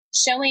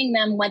showing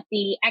them what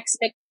the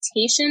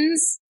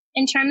expectations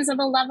in terms of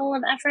a level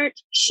of effort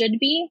should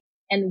be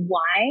and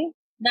why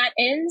that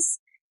is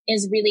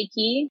really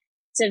key.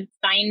 To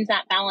find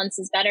that balance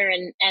is better.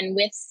 And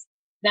with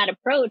that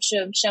approach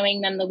of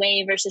showing them the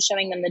way versus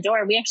showing them the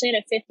door, we actually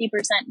had a 50%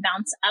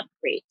 bounce up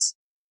rate.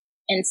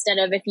 Instead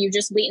of, if you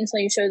just wait until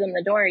you show them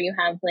the door, you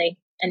have like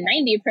a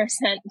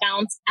 90%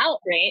 bounce out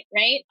rate,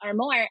 right? Or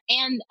more.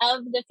 And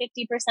of the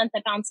 50%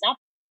 that bounced up,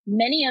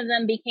 many of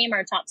them became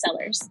our top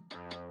sellers.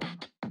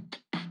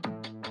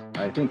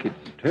 I think it's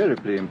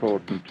terribly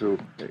important to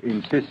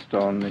insist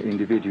on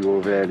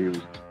individual values.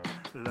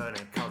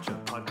 Learning Culture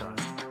Podcast.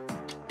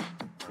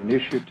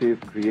 Initiative,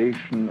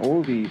 creation,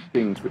 all these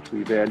things which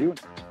we value.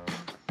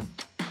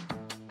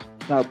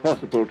 It's now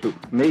possible to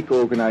make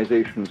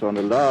organizations on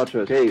a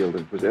larger scale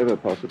than was ever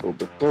possible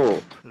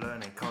before.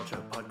 Learning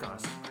Culture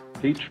Podcast.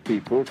 Teach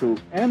people to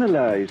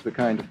analyze the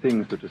kind of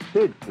things that are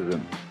said to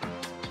them.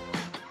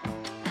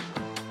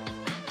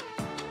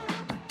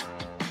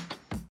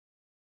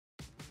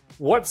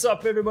 What's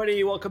up,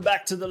 everybody? Welcome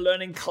back to the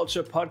Learning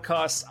Culture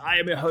Podcast. I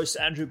am your host,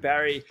 Andrew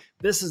Barry.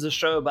 This is a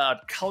show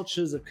about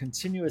cultures of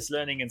continuous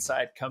learning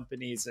inside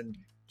companies. And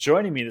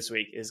joining me this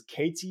week is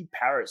Katie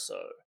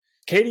Pariseau.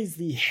 Katie's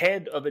the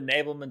head of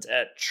enablement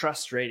at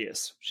Trust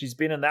Radius. She's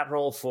been in that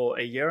role for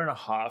a year and a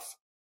half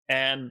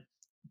and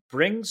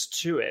brings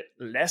to it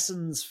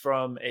lessons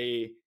from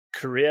a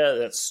career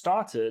that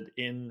started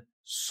in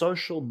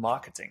social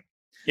marketing.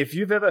 If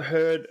you've ever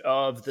heard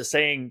of the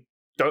saying,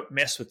 "Don't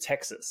mess with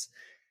Texas,"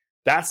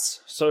 that's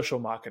social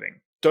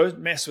marketing. Don't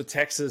Mess with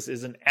Texas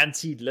is an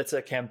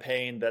anti-litter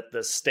campaign that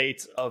the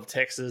state of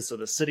Texas or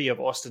the city of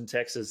Austin,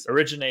 Texas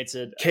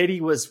originated. Katie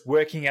was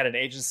working at an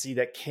agency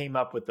that came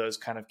up with those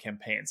kind of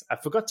campaigns. I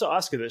forgot to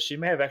ask her this. She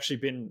may have actually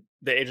been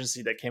the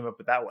agency that came up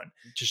with that one,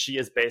 because she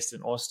is based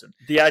in Austin.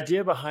 The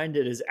idea behind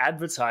it is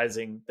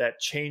advertising that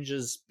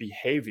changes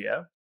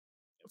behavior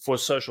for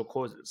social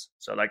causes.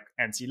 So like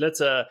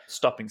anti-litter,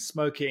 stopping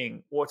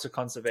smoking, water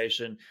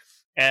conservation.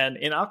 And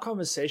in our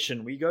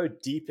conversation, we go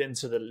deep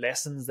into the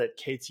lessons that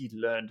Katie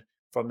learned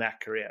from that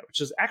career,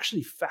 which is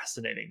actually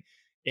fascinating.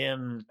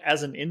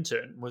 As an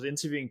intern, was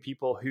interviewing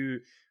people who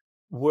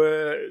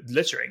were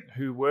littering,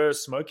 who were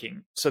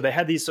smoking. So they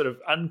had these sort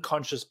of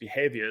unconscious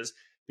behaviors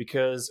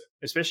because,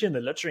 especially in the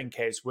littering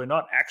case, we're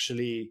not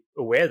actually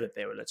aware that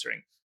they were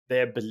littering.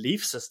 Their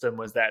belief system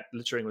was that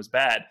littering was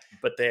bad,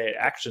 but their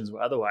actions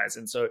were otherwise.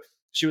 And so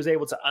she was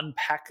able to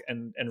unpack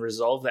and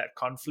resolve that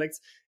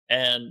conflict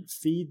and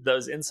feed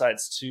those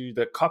insights to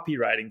the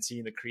copywriting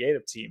team, the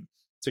creative team,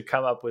 to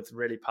come up with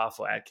really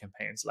powerful ad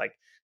campaigns like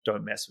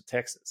Don't Mess with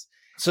Texas.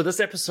 So this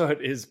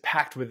episode is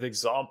packed with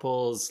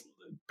examples,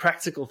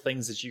 practical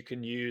things that you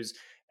can use,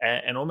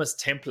 and almost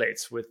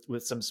templates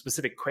with some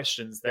specific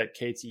questions that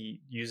Katie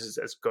uses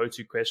as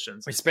go-to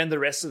questions. We spend the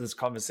rest of this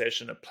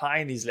conversation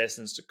applying these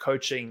lessons to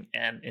coaching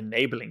and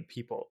enabling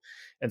people.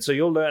 And so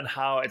you'll learn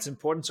how it's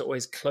important to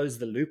always close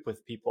the loop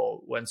with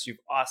people once you've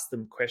asked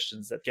them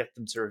questions that get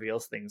them to reveal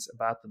things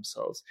about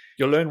themselves.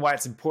 You'll learn why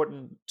it's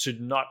important to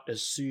not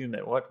assume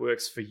that what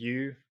works for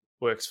you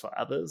works for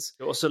others.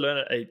 You'll also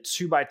learn a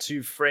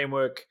 2x2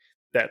 framework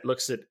that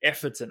looks at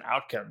efforts and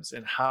outcomes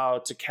and how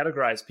to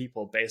categorize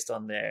people based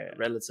on their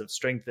relative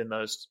strength in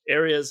those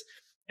areas,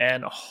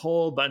 and a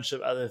whole bunch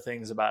of other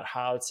things about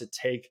how to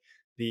take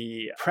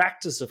the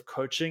practice of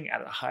coaching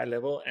at a high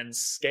level and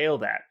scale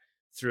that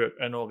through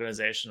an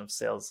organization of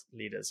sales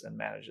leaders and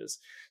managers.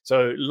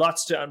 So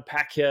lots to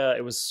unpack here.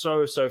 It was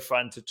so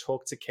fun to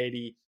talk to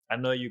Katie. I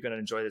know you're going to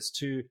enjoy this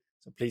too.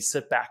 So please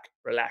sit back,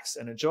 relax,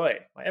 and enjoy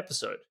my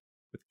episode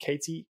with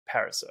Katie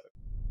Pariseau.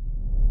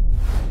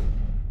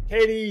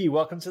 Katie,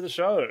 welcome to the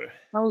show.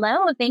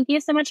 Hello. Thank you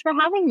so much for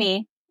having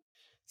me.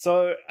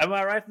 So am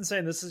I right in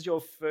saying this is your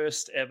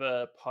first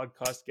ever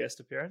podcast guest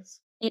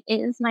appearance? It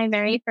is my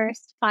very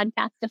first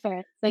podcast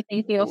appearance. So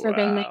thank you for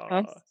being my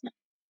host.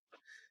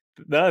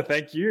 No,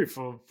 thank you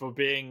for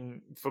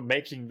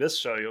making this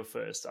show your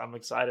first. I'm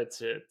excited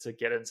to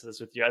get into this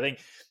with you. I think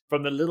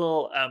from the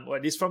little, or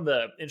at least from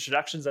the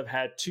introductions I've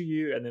had to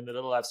you, and then the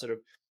little I've sort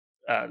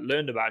of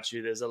learned about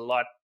you, there's a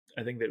lot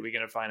I think that we're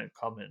going to find in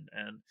common,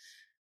 and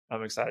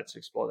I'm excited to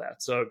explore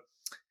that. So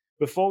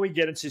before we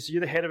get into, so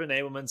you're the head of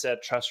enablements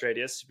at Trust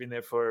Radius. You've been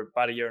there for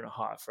about a year and a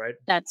half, right?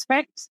 That's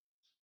correct.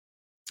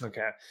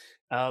 Okay.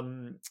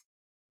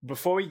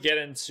 Before we get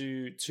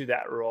into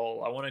that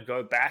role, I want to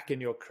go back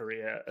in your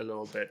career a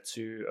little bit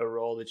to a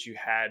role that you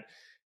had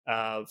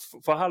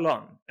for how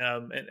long?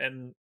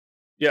 And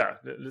yeah,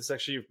 let's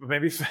actually,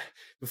 maybe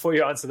before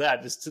you answer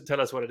that, just tell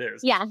us what it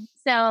is. Yeah.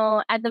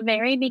 So at the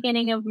very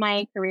beginning of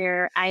my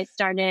career, I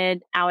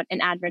started out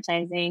in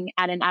advertising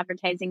at an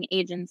advertising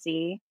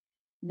agency.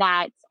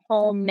 That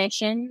whole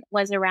mission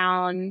was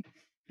around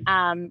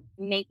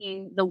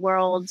making the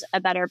world a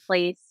better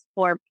place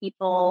for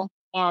people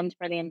and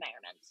for the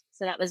environment.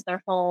 So that was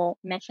their whole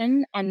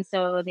mission. And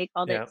so they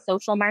called it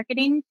social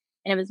marketing.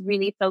 And it was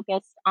really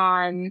focused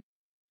on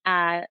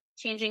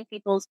changing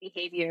people's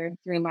behavior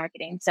through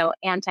marketing. So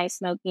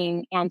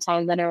anti-smoking,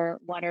 anti-litter,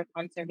 water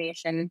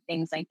conservation,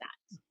 things like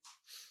that.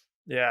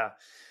 Yeah.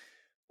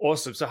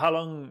 Awesome. So how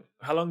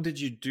long did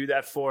you do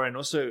that for? And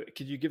also,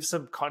 could you give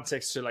some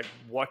context to like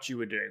what you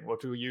were doing?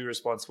 What were you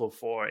responsible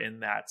for in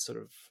that sort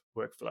of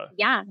workflow?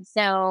 Yeah.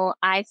 So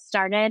I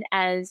started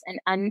as an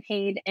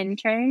unpaid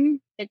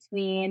intern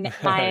between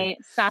my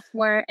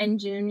sophomore and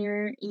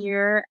junior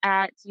year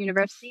at the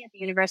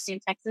University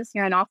of Texas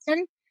here in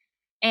Austin.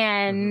 Hmm.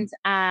 And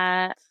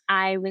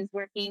I was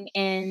working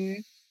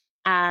in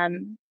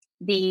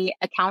the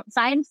account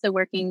side. So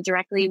working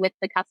directly with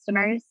the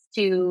customers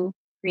to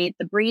create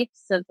the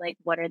briefs of like,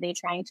 what are they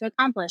trying to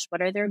accomplish?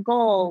 What are their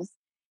goals?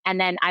 And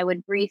then I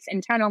would brief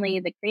internally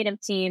the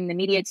creative team, the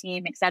media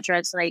team, et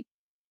cetera, to like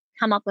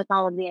come up with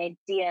all of the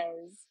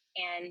ideas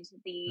and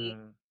the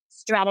Mm,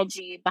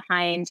 strategy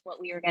behind what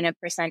we were going to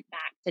present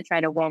back to try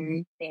to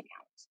win the account.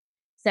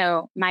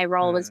 So my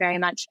role was mm, very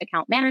much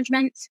account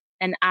management,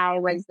 and I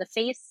was the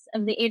face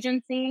of the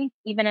agency,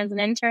 even as an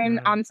intern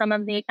mm. on some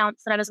of the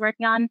accounts that I was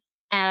working on.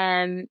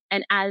 And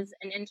as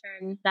an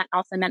intern, that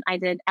also meant I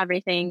did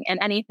everything and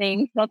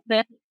anything that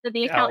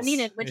the account Else.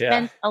 needed, which Yeah.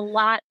 meant a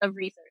lot of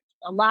research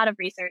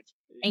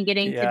and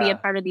getting to be a Yeah.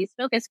 part of these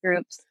focus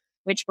groups,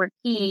 which were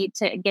key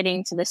to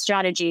getting to the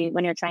strategy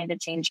when you're trying to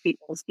change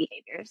people's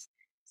behaviors.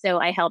 So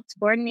I helped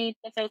coordinate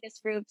the focus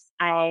groups.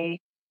 I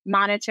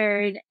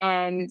monitored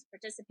and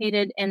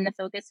participated in the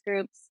focus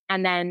groups,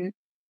 and then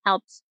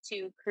helped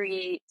to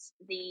create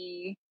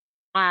the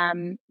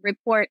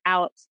report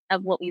out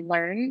of what we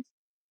learned.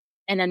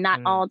 And then that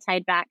Mm, all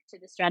tied back to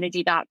the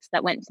strategy docs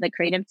that went to the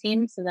creative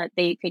team so that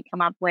they could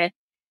come up with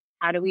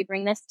how do we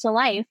bring this to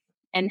life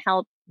and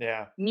help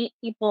yeah. meet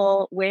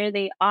people where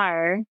they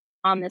are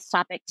on this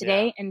topic Yeah.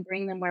 today and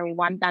bring them where we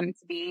want them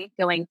to be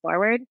going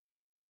forward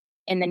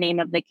in the name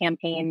of the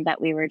campaign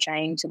that we were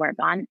trying to work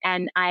on.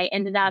 And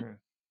Mm,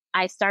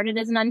 I started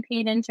as an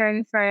unpaid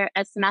intern for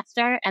a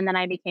semester, and then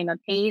I became a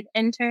paid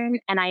intern,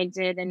 and I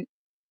did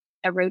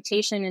a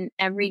rotation in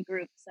every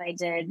group. So I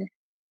did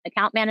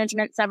account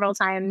management several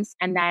times,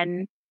 and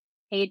then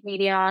paid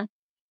media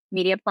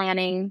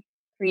planning,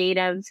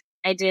 creative.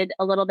 I did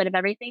a little bit of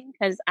everything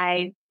because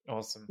I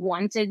awesome.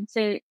 wanted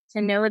to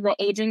know the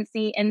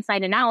agency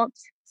inside and out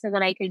so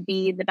that I could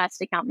be the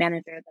best account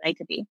manager that I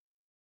could be.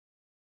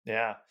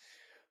 Yeah.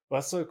 Well,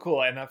 that's so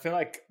cool. And I feel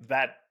like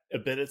that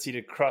ability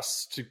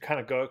to kind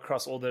of go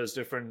across all those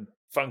different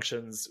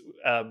functions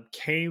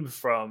came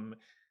from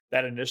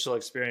that initial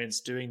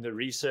experience doing the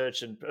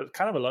research and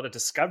kind of a lot of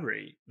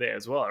discovery there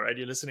as well, right?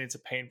 You're listening to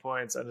pain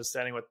points,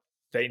 understanding what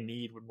they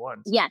need would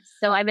want. Yes.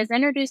 So I was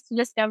introduced to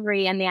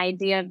discovery and the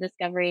idea of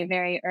discovery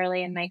very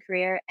early in my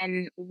career.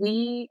 And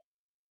we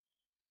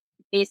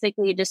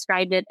basically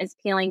described it as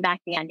peeling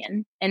back the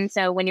onion. And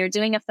so when you're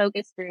doing a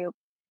focus group,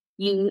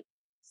 you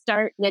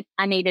start with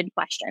unaided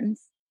questions,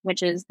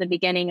 which is the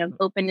beginning of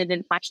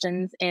open-ended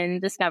questions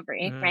in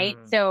discovery, right?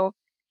 Mm, So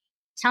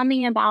tell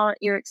me about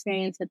your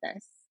experience with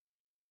this.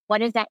 What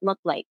does that look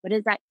like? What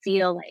does that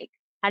feel like?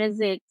 How does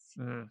it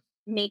mm,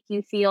 make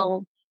you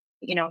feel,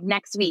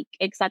 next week,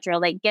 etc.?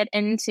 Like get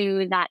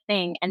into that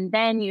thing. And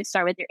then you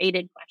start with your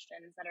aided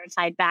questions that are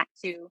tied back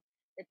to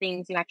the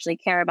things you actually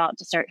care about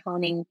to start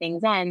honing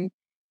things in.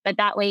 But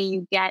that way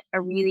you get a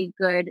really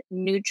good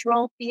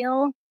neutral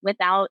feel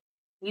without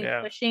you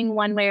yeah. pushing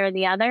one way or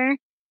the other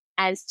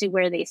as to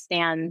where they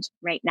stand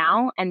right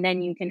now. And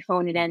then you can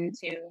hone it in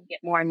to get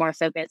more and more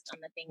focused on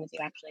the things you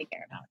actually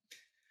care about.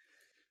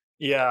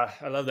 Yeah,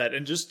 I love that.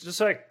 And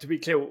just like to be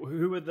clear,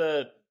 who were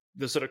the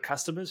sort of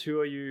customers? Who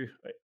are you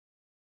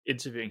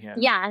interviewing here?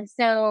 Yeah.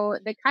 So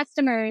the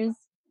customers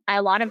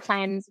a lot of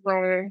times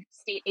were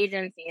state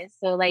agencies.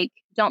 So like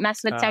Don't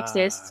Mess with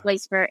Texas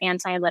was for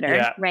anti-litter,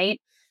 Yeah, right?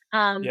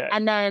 yeah.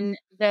 And then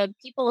the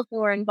people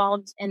who were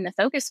involved in the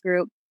focus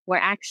group were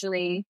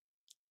actually,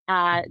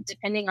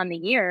 depending on the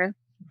year,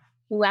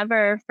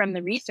 whoever from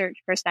the research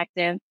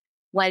perspective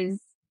was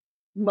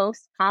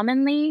most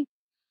commonly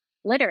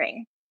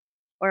littering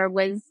or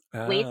was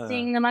Ah,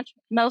 wasting the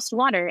most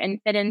water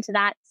and fit into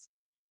that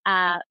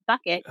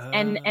bucket.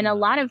 And in a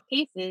lot of ah,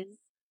 cases,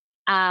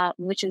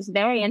 which is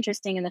very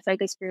interesting in the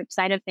focus group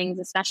side of things,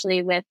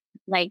 especially with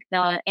like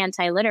the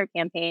anti-litter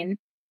campaign.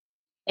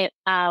 It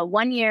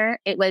one year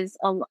it was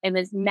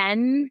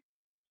men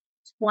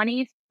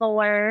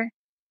 24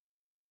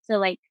 to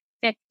like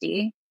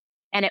 50,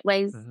 and it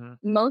was mhm.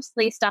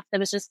 mostly stuff that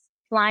was just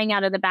flying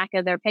out of the back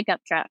of their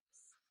pickup trucks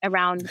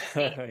around the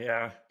state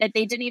Yeah, that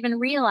they didn't even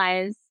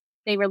realize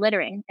they were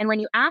littering. And when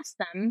you ask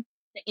them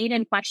the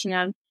aid-in question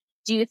of,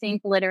 do you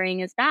think littering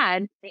is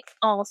bad? They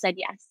all said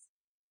yes.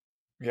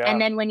 And yeah,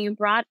 then when you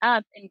brought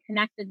up and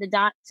connected the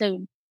dot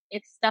to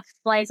if stuff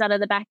flies out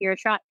of the back of your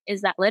truck,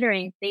 is that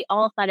littering? They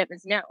all thought it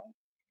was no.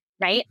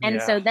 Right. And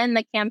yeah, so then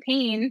the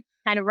campaign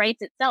kind of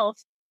writes itself,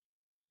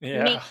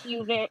 yeah,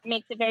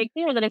 makes it very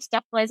clear that if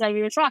stuff flies out of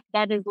your truck,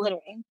 that is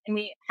littering. And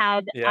we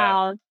had,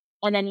 yeah.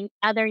 and then in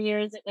other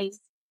years, it was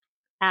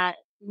uh,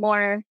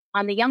 more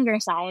on the younger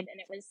side, and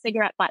it was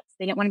cigarette butts.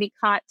 They didn't want to be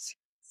caught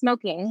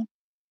smoking.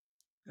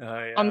 Oh,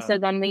 And yeah, so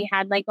then we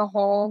had like a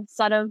whole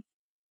set of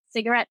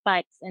cigarette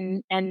butts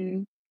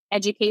and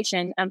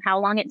education of how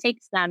long it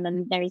takes them.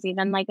 And there's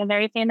even like a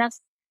very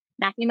famous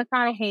Matthew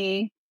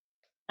McConaughey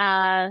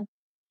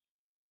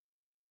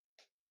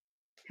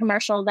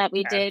commercial that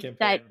we Ad did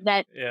campaign.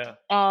 that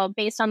Yeah.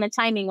 based on the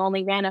timing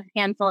only ran a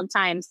handful of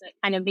times. So it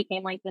kind of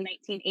became like the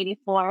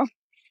 1984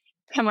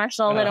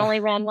 commercial that only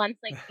ran once.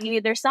 Like you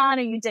either saw it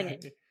or you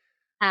didn't.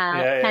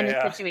 Kind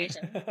of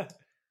situation.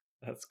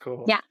 That's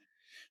cool. Yeah.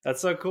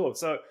 That's so cool.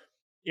 So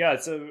yeah,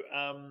 so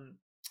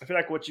I feel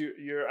like what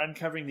you're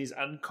uncovering these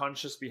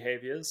unconscious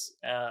behaviors,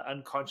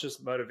 unconscious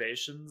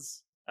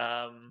motivations.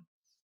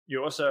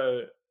 You're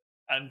also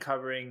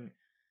uncovering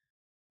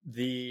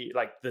the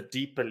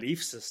deep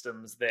belief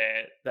systems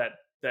there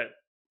that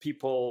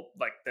people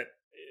like that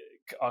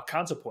are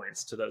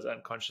counterpoints to those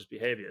unconscious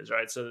behaviors,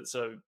 right? So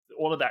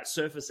all of that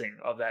surfacing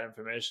of that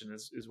information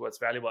is what's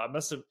valuable. I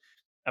must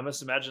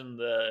imagine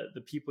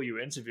the people you were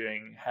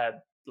interviewing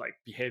had like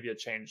behavior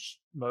change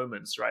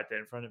moments right there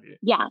in front of you.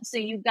 Yeah. So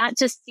you got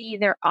to see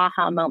their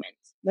aha moment,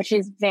 which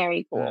is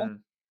very cool.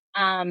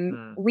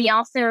 We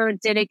also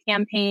did a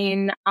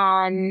campaign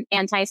on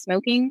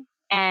anti-smoking,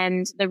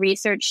 and the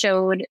research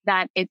showed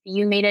that if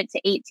you made it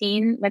to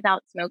 18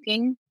 without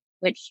smoking,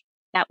 which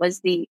that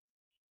was the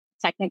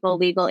technical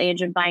legal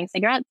age of buying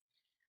cigarettes,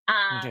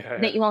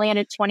 that you only had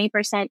a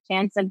 20%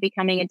 chance of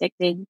becoming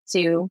addicted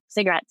to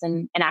cigarettes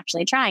and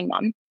actually trying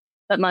them.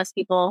 But most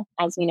people,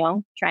 as we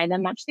know, try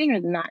them much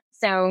sooner than that.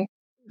 So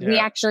we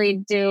actually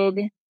did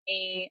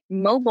a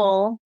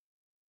mobile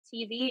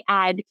TV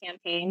ad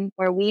campaign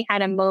where we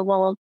had a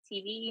mobile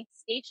TV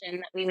station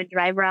that we would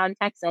drive around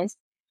Texas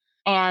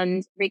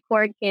and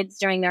record kids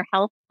during their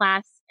health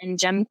class and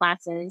gym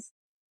classes.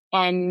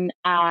 And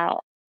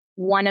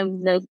one of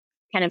the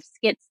kind of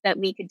skits that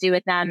we could do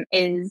with them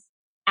is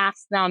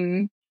ask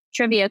them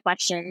trivia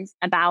questions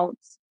about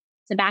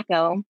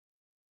tobacco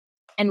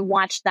and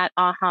watch that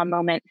aha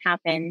moment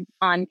happen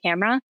on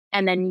camera,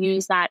 and then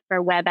use that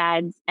for web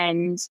ads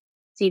and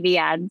TV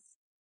ads.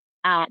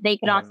 They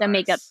could also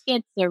make up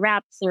skits or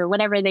raps or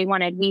whatever they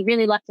wanted. We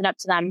really left it up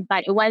to them,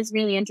 but it was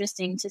really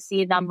interesting to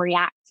see them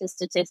react to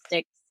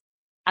statistics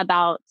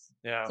about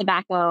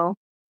tobacco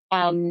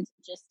and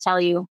just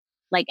tell you,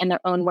 like in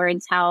their own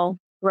words, how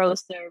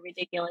gross or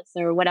ridiculous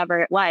or whatever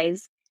it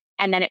was.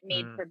 And then it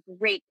made for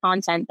great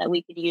content that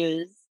we could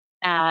use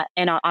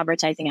in our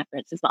advertising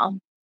efforts as well.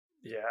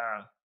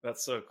 Yeah,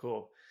 that's so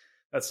cool.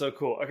 That's so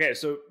cool. Okay,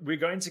 so we're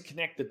going to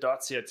connect the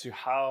dots here to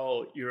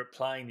how you're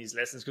applying these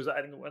lessons, because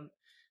I think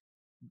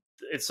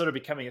it's sort of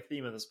becoming a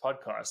theme of this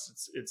podcast.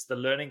 It's the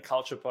learning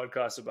culture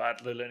podcast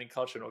about the learning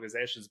culture in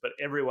organizations, but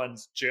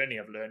everyone's journey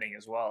of learning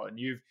as well. And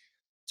you've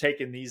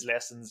taken these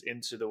lessons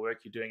into the work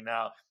you're doing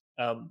now.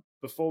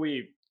 Before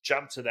we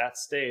jump to that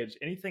stage,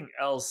 anything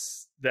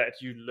else that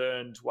you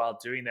learned while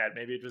doing that?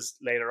 Maybe it was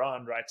later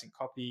on writing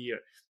copy or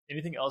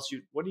anything else.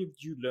 What did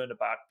you learn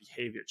about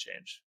behavior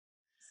change?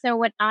 So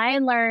what I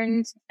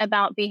learned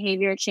about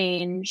behavior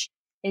change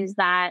is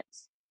that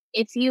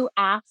if you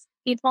ask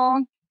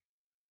people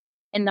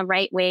in the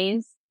right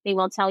ways, they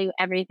will tell you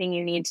everything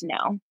you need to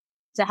know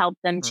to help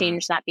them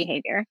change that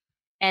behavior.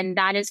 And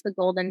that is the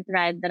golden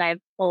thread that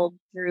I've pulled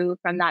through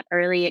from that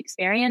early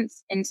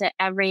experience into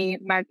every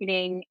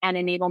marketing and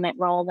enablement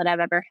role that I've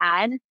ever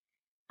had.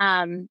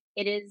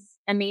 It is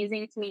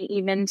amazing to me,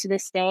 even to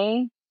this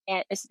day,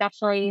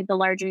 especially the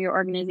larger your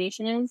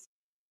organization is,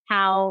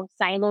 how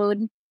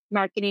siloed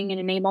marketing and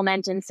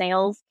enablement and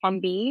sales can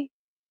be.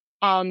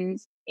 And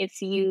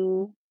if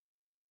you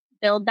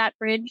build that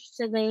bridge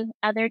to the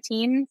other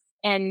teams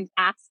and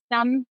ask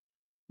them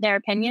their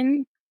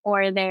opinion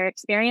or their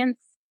experience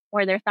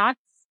or their thoughts,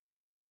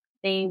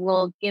 they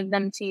will give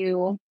them to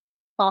you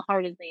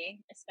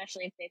wholeheartedly,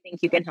 especially if they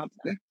think you can help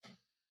them.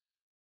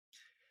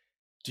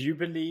 Do you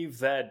believe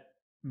that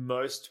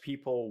most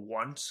people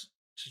want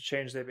to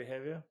change their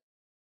behavior?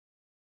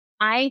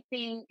 I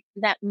think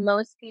that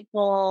most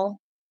people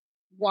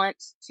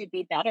want to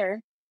be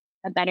better,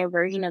 a better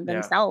version of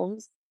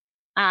themselves.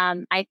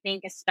 I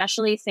think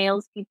especially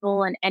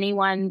salespeople and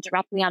anyone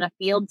directly on a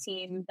field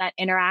team that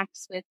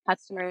interacts with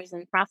customers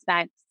and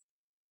prospects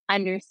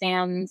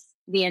understands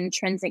the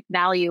intrinsic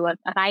value of,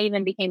 if I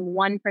even became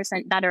 1%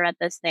 better at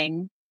this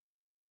thing,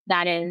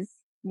 that is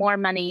more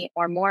money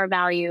or more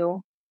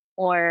value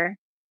or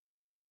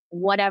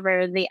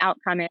whatever the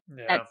outcome is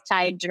that's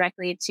tied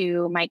directly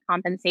to my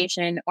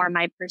compensation or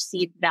my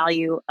perceived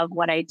value of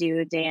what I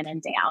do day in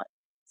and day out.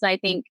 So I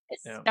think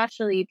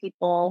especially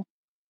people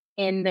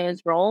in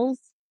those roles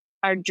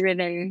are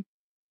driven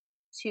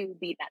to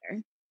be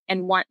better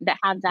and want that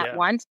have that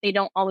want. They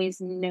don't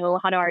always know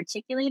how to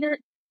articulate it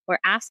or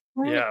ask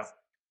for it.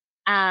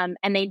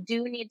 And they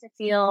do need to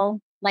feel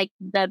like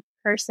the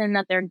person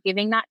that they're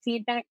giving that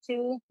feedback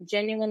to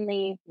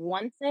genuinely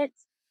wants it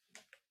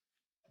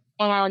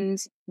and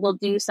will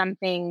do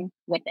something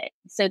with it.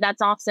 So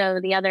that's also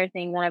the other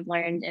thing that I've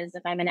learned is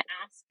if I'm going to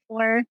ask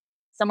for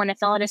someone to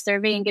fill out a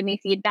survey and give me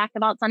feedback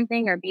about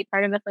something or be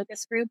part of a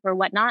focus group or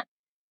whatnot,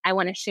 I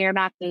want to share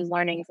back those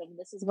learnings of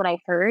this is what I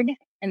heard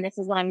and this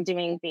is what I'm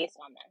doing based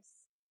on this.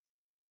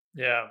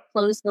 Yeah.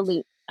 Close the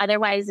loop.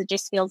 Otherwise, it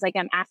just feels like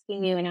I'm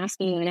asking you and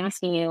asking you and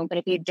asking you. But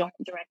if you don't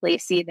directly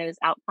see those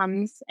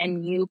outcomes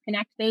and you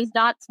connect those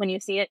dots when you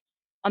see it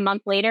a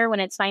month later, when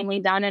it's finally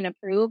done and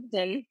approved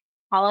and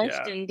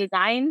polished Yeah. and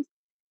designed,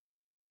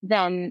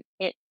 then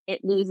it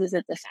loses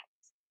its effect.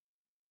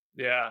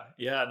 Yeah.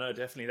 Yeah. No,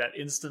 definitely that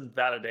instant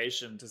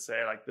validation to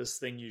say like this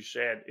thing you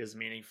shared is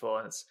meaningful,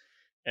 and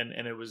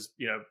and it was,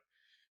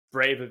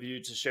 brave of you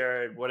to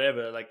share it,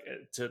 whatever, like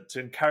to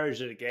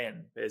encourage it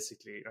again,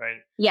 basically. Right.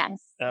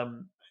 Yes.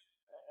 Um,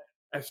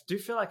 I do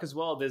feel like as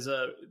well, there's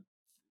a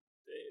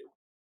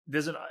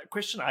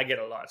question I get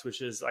a lot,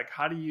 which is like,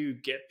 how do you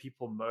get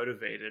people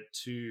motivated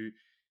to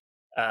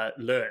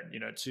learn,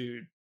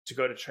 to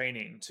go to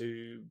training,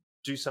 to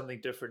do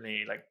something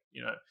differently, like,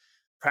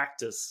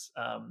 practice.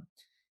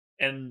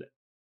 And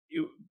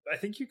I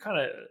think you kind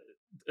of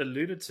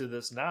alluded to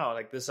this now,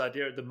 like this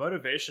idea, the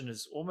motivation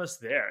is almost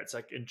there. It's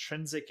like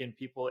intrinsic in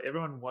people.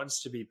 Everyone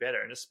wants to be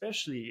better. And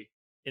especially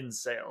in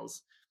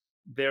sales,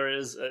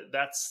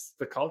 that's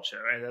the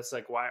culture, right? That's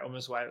like why a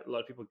lot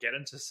of people get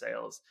into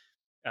sales,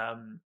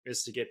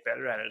 is to get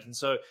better at it. And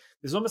so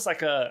there's almost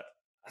like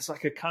it's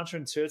like a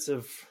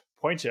counterintuitive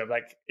point here,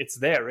 like it's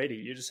there already.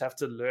 You just have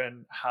to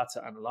learn how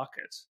to unlock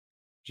it.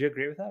 Do you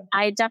agree with that?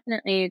 I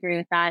definitely agree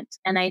with that.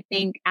 And I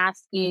think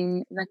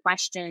asking the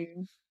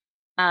question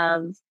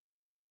of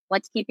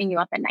what's keeping you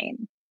up at night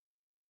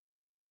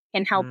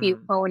can help you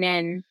hone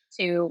in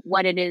to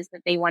what it is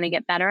that they want to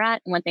get better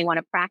at and what they want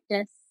to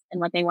practice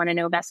and what they want to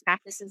know best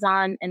practices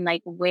on, and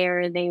like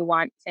where they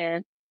want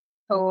to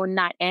hone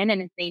that in.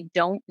 And if they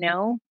don't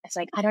know, it's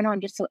like, I don't know, I'm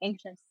just so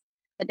anxious,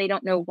 but they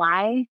don't know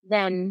why,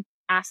 then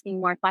asking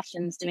more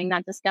questions, doing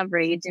that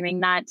discovery, doing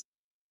that,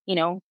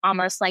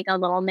 almost like a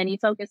little mini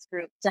focus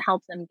group to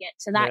help them get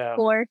to that Yeah.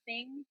 core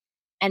thing.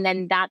 And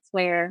then that's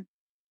where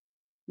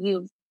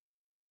you've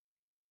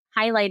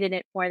highlighted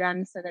it for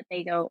them so that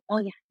they go, oh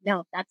yeah,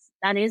 no,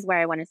 that is where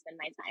I want to spend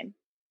my time.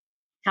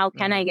 How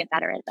can I get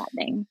better at that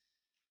thing?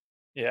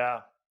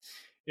 Yeah.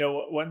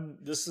 When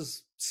this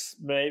is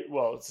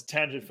it's a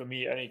tangent for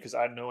me only because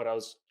I know what I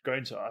was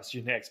going to ask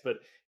you next, but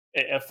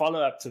a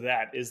follow-up to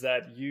that is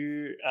that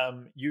you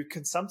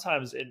can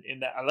sometimes in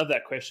that, I love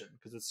that question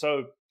because it's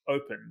so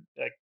open,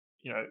 like,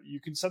 you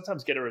can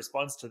sometimes get a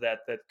response to that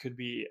could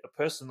be a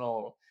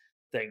personal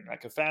thing,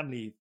 like a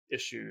family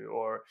issue,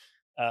 or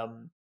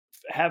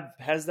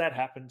has that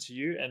happened to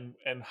you, and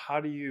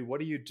what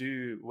do you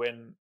do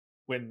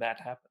when that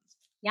happens?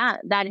 Yeah,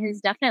 that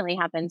has definitely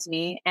happened to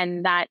me.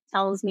 And that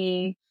tells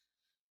me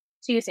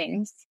two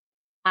things.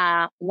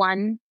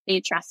 One,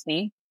 they trust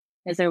me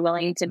because they're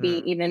willing to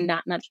be even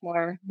that much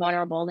more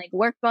vulnerable. Like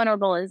work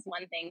vulnerable is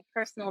one thing,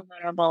 personal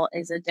vulnerable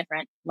is a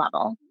different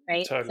level,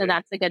 right? Totally. So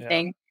that's a good Yeah.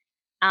 thing.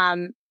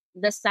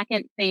 The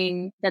second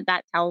thing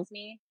that tells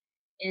me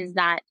is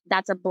that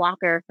that's a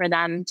blocker for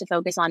them to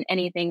focus on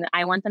anything that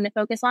I want them to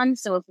focus on.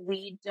 So if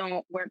we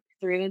don't work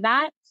through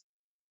that,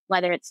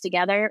 whether it's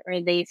together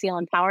or they feel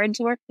empowered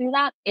to work through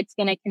that, it's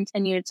going to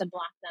continue to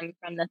block them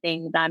from the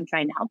thing that I'm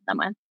trying to help them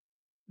with,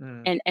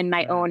 and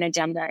my own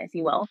agenda, if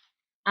you will.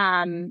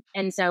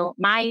 And so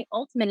my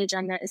ultimate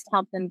agenda is to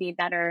help them be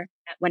better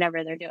at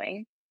whatever they're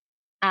doing.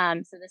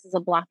 So this is a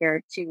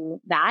blocker to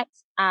that.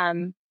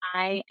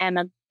 I am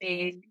a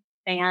big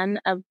fan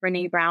of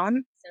Brene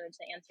Brown. So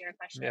to answer your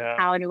question,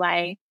 how do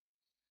I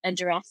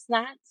address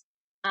that?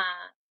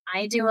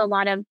 I do a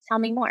lot of tell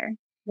me more.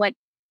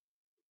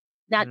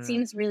 That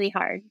seems really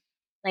hard.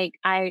 Like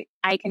I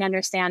can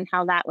understand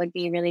how that would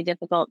be really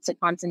difficult to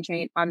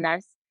concentrate on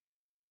this.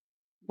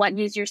 What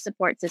does your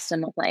support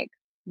system look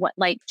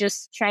like?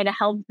 Just try to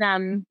help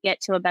them get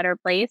to a better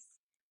place.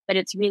 But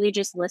it's really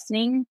just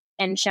listening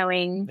and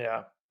showing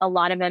a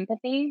lot of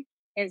empathy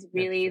is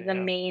really the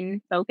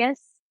main focus.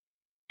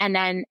 And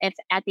then if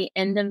at the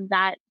end of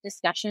that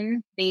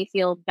discussion, they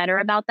feel better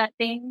about that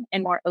thing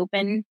and more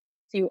open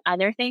to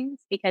other things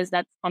because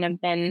that's kind of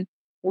been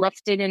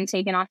lifted and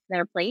taken off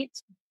their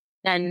plate,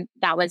 then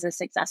that was a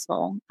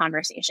successful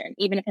conversation,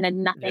 even if it had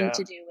nothing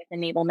to do with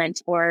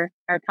enablement or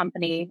our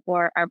company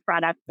or our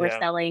product or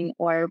selling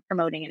or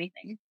promoting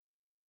anything.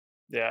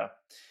 Yeah.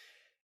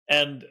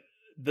 And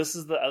this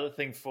is the other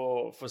thing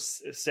for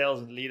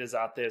sales and leaders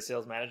out there,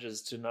 sales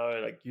managers, to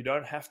know, like, you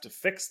don't have to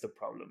fix the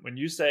problem. When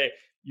you say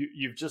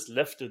you've just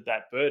lifted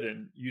that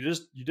burden, you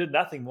did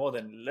nothing more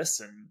than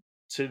listen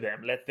to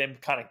them, let them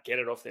kind of get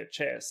it off their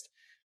chest.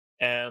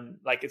 And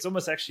like, it's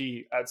almost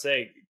actually, I'd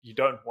say you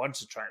don't want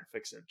to try and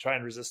fix it. Try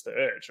and resist the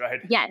urge, right?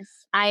 Yes.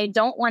 I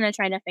don't want to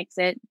try to fix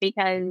it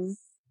because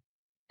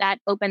that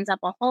opens up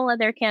a whole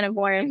other can of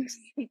worms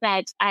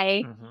that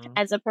I,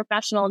 as a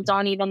professional,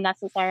 don't even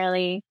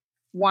necessarily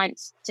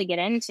want to get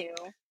into.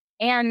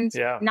 And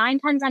 9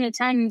 times out of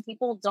 10,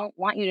 people don't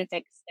want you to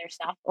fix their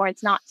stuff, or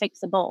it's not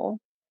fixable.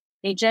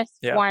 They just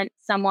want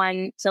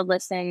someone to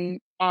listen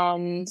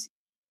and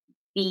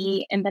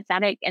be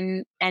empathetic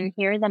and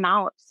hear them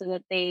out so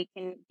that they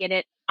can get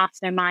it off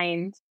their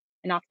mind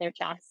and off their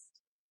chest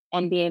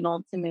and be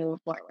able to move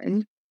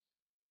forward.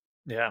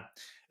 Yeah,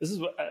 this is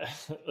what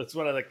it's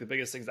one of like the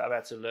biggest things I've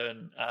had to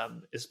learn,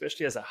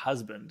 especially as a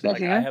husband.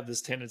 Like, I have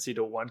this tendency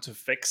to want to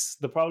fix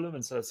the problem,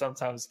 and so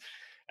sometimes,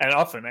 and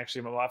often,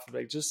 actually, my wife would be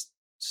like, "Just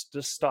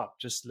just stop,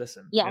 just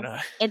listen. Yes,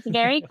 it's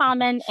very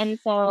common. And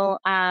so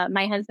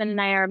my husband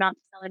and I are about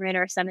to celebrate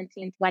our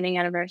 17th wedding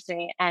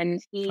anniversary.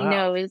 And he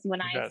knows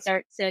when I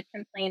start to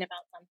complain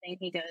about something,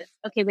 he goes,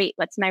 okay, wait,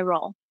 what's my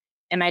role?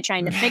 Am I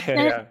trying to fix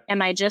it?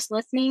 Am I just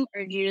listening?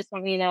 Or do you just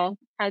want me to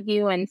hug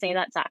you and say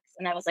that sucks?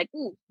 And I was like,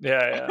 ooh, this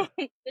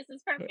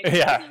is perfect. This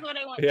is what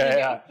I want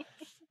to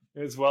do.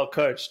 It was well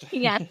coached.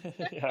 Yes.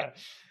 Yeah.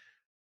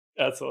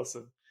 That's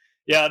awesome.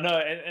 Yeah, no,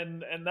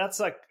 and that's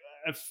like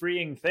a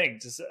freeing thing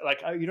to say,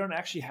 like, oh, you don't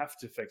actually have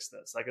to fix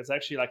this. Like, it's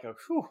actually like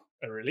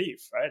a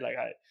relief, right? Like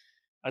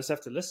I just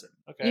have to listen.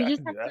 Okay, I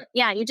can do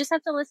that. You just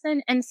have to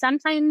listen. And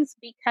sometimes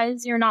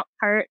because you're not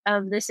part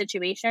of the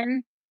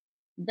situation,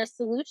 the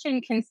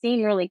solution can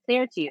seem really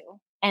clear to you.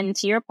 And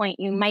to your point,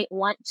 you might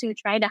want to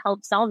try to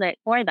help solve it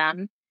for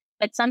them.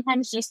 But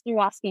sometimes just through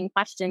asking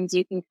questions,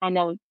 you can kind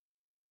of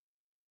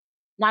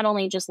not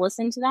only just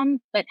listen to them,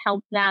 but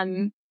help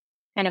them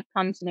kind of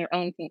come to their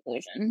own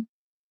conclusion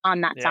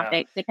on that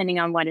topic, depending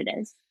on what it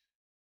is.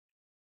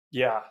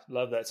 Yeah,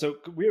 love that. So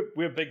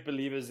we're big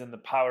believers in the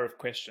power of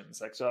questions.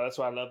 Like, so that's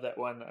why I love that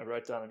one I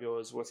wrote down of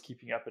yours, what's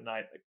keeping you up at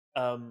night.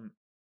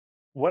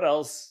 What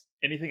else,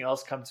 anything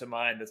else come to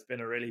mind that's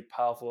been a really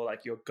powerful,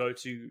 like your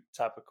go-to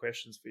type of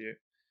questions for you?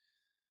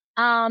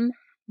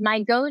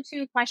 My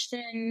go-to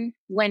question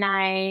when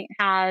I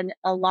had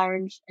a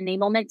large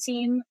enablement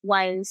team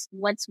was,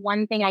 what's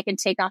one thing I could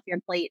take off your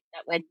plate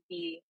that would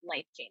be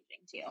life-changing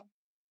to you?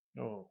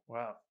 Oh,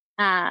 wow.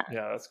 Yeah,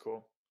 that's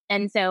cool.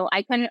 And so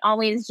I couldn't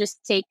always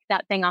just take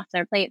that thing off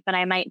their plate, but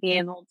I might be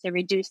able to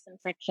reduce some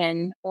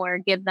friction or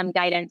give them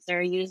guidance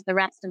or use the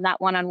rest of that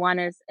one-on-one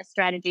as a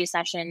strategy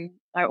session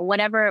or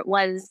whatever it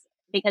was,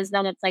 because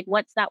then it's like,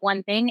 what's that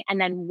one thing? And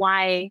then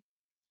why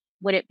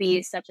would it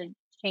be such a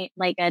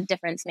like a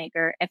difference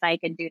maker if I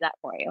could do that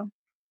for you?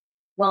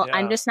 Well,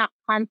 I'm just not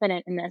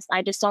confident in this.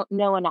 I just don't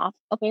know enough.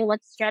 Okay,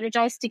 let's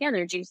strategize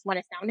together. Do you just want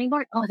a sounding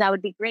board? Oh, that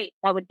would be great.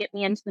 That would get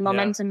me into the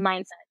momentum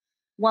mindset.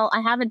 Well,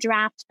 I have a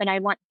draft, but I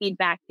want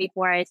feedback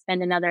before I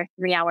spend another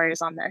 3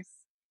 hours on this.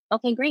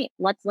 Okay, great.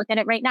 Let's look at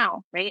it right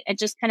now, right? It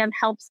just kind of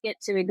helps get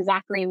to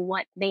exactly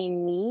what they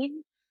need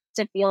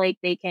to feel like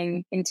they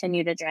can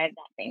continue to drive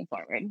that thing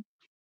forward.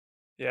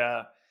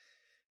 Yeah.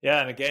 Yeah,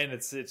 and again,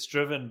 it's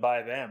driven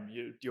by them.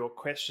 Your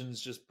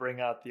questions just bring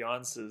out the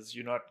answers.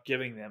 You're not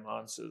giving them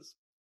answers.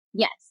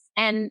 Yes,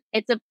 and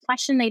it's a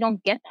question they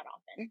don't get that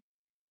often.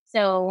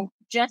 So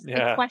just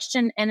the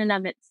question in and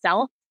of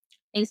itself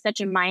is such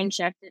a mind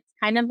shift. It's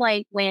kind of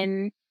like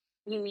when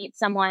you meet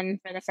someone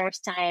for the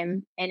first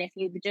time, and if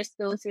you just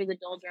go through the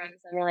doldrums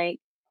and they're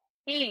like,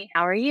 hey,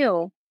 how are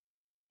you?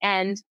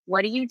 And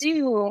what do you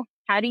do?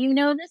 How do you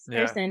know this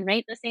person,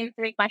 right? The same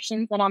 3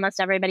 questions that almost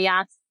everybody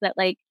asks at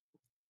like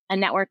a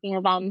networking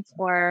event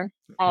or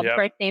a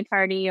birthday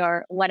party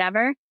or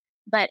whatever.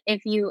 But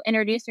if you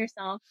introduce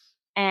yourself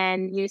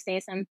and you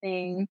say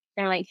something,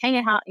 they're like,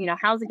 hey,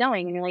 how's it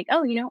going? And you're like,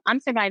 oh, I'm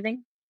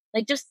surviving.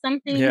 Like just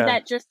something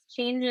that just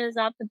changes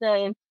up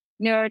the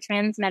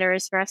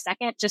neurotransmitters for a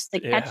second just to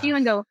catch you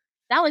and go,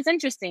 that was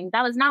interesting.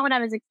 That was not what I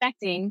was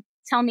expecting.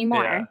 Tell me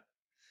more.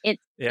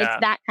 It's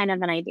that kind of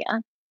an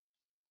idea.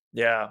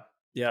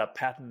 Yeah,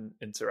 pattern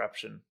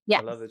interruption.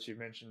 I love that you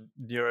mentioned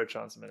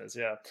neurotransmitters.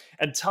 Yeah,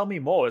 and tell me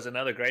more is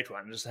another great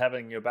one. Just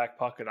having in your back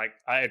pocket. Like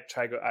I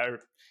try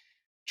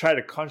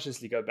to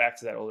consciously go back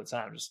to that all the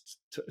time.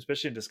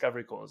 Especially in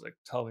discovery calls. Like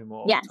tell me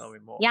more. Yes. Tell me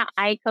more. Yeah,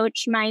 I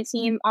coach my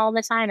team all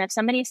the time. If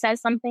somebody says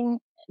something,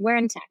 we're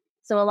in tech,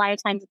 so a lot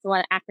of times it's a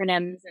lot of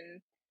acronyms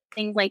and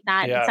things like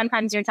that. And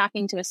sometimes you're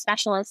talking to a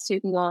specialist who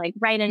can go like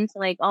right into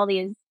like all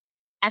these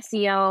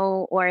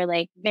SEO or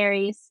like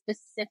very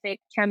specific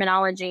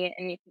terminology.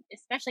 And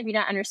especially if you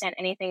don't understand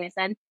anything they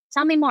said,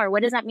 tell me more.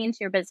 What does that mean to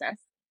your business?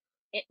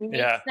 It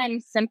makes them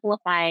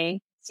simplify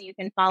so you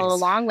can follow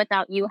along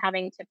without you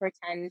having to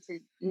pretend to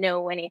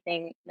know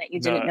anything that you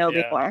didn't know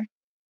before.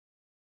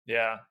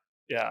 Yeah.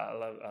 I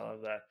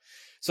love that.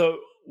 So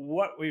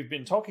what we've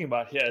been talking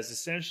about here is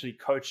essentially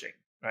coaching,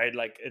 right?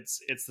 Like it's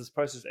this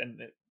process,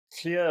 and it's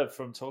clear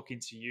from talking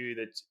to you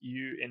that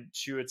you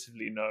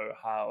intuitively know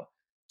how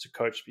to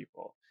coach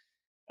people.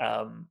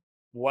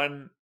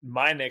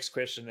 My next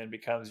question then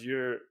becomes,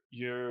 you're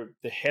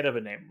the head of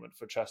enablement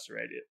for Trust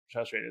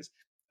Raiders.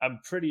 I'm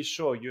pretty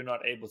sure you're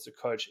not able to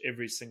coach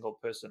every single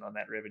person on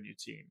that revenue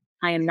team.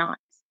 I am not.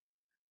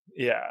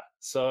 Yeah.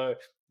 So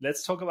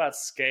let's talk about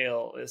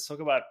scale. Let's talk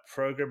about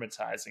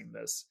programmatizing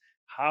this.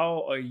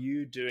 How are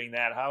you doing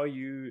that? How are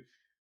you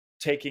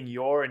taking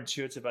your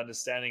intuitive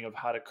understanding of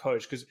how to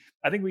coach? Because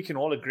I think we can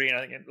all agree, and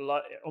I think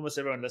almost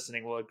everyone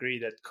listening will agree,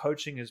 that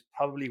coaching is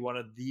probably one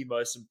of the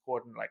most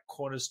important, like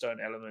cornerstone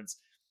elements.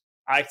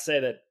 I'd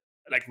say that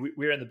like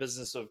we're in the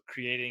business of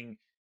creating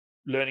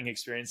learning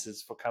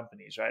experiences for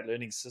companies, right?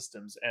 Learning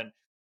systems. And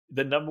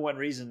the number one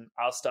reason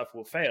our stuff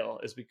will fail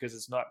is because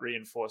it's not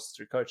reinforced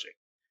through coaching,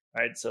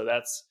 right? So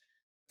that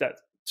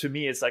to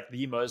me is like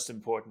the most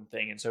important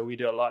thing. And so we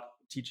do a lot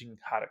teaching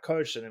how to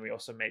coach, and then we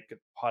also make it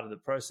part of the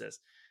process.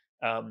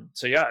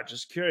 So yeah,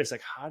 just curious,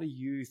 like how do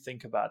you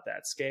think about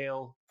that?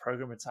 Scale,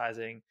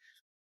 programmatizing?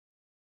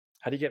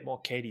 How do you get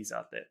more Katies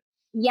out there?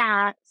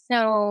 Yeah.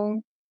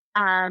 So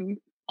I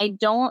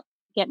don't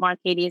get more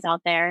Katie's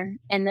out there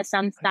in the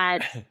sense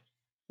that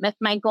if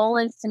my goal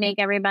is to make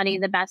everybody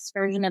the best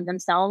version of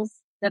themselves,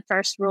 the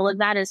first rule of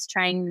that is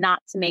trying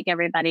not to make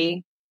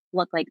everybody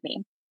look like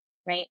me,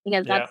 right?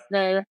 Because Yeah. that's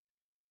the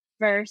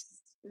first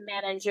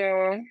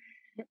manager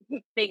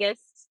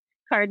biggest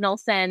cardinal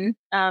sin.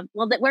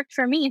 Well, that worked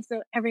for me,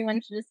 so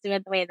everyone should just do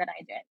it the way that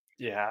I did.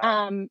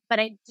 Yeah. But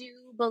I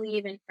do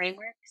believe in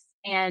frameworks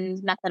and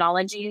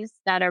methodologies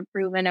that are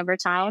proven over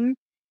time.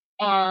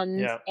 And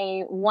Yeah.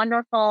 a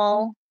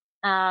wonderful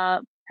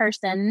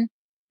person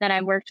that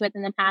I worked with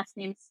in the past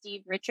named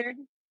Steve Richard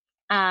did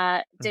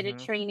a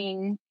Mm-hmm.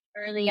 training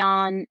early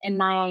on in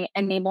my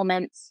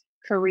enablement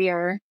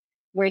career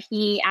where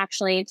he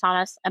actually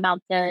taught us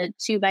about the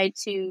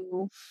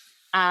 2x2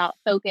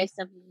 focus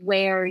of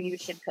where you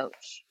should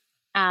coach.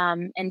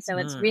 And so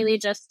it's Mm. really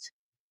just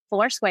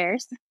 4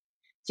 squares,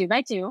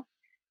 2x2.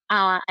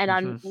 And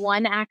on Mm-hmm.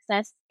 one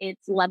axis,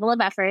 it's level of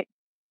effort.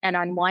 And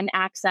on one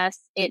axis,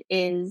 it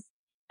is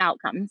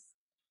outcomes.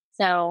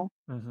 So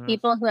Mm-hmm.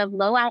 people who have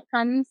low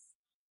outcomes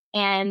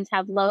and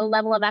have low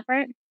level of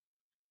effort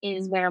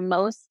is where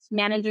most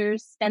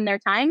managers spend their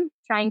time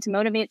trying to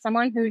motivate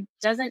someone who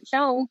doesn't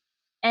show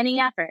any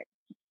effort.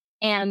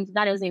 And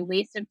that is a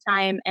waste of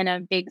time and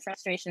a big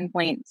frustration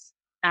point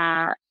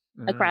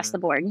across the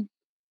Mm. board.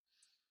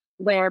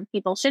 Where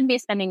people should be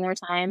spending their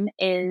time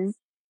is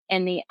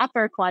in the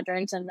upper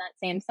quadrant of that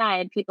same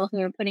side, people who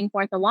are putting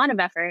forth a lot of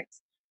effort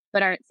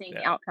but aren't seeing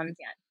the Yeah. outcomes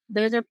yet.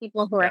 Those are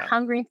people who are Yeah.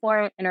 hungry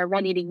for it and are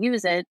ready to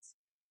use it,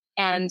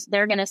 and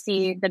they're going to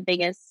see the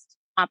biggest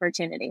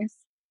opportunities.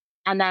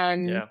 And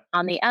then Yeah.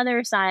 on the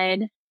other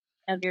side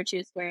of your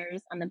 2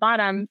 squares on the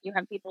bottom, you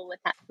have people with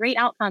great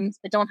outcomes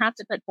but don't have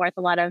to put forth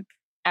a lot of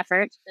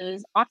effort.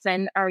 Those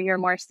often are your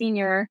more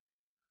senior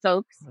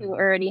folks who Mm-hmm.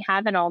 already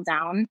have it all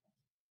down.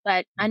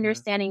 But Mm-hmm.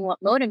 understanding what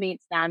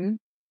motivates them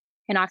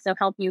can also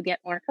help you get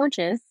more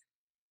coaches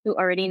who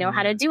already know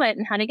how to Mm. do it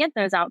and how to get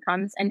those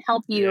outcomes and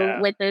help you Yeah.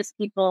 with those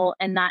people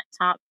in that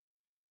top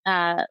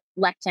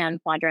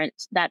left-hand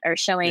quadrant that are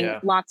showing Yeah.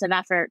 lots of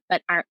effort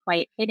but aren't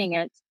quite hitting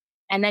it.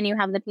 And then you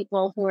have the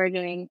people who are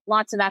doing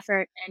lots of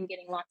effort and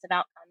getting lots of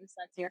outcomes.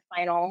 That's your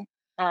final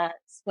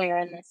square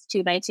in this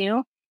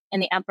 2x2. In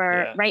the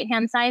upper Yeah.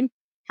 right-hand side,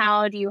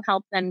 how do you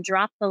help them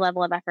drop the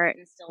level of effort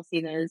and still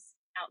see those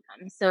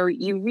outcomes? So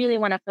you really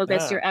want to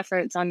focus Ah. your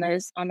efforts on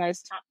those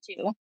top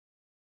two.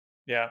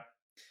 Yeah.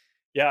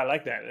 Yeah, I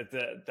like that.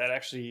 That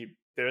actually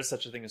there is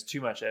such a thing as too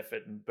much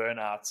effort and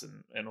burnouts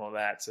and all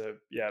that. So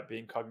yeah,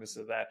 being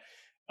cognizant of that.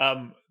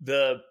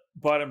 The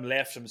bottom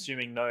left, I'm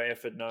assuming no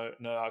effort, no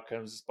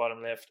outcomes.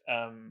 Bottom left.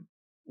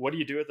 What do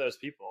you do with those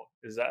people?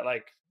 Is that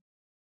like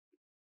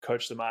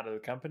coach them out of the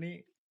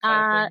company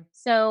kind of thing?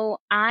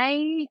 So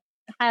I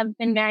have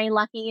been very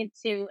lucky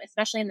to,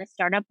 especially in the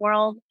startup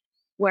world,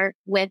 work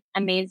with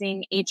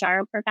amazing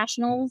HR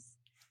professionals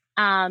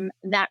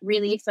that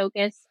really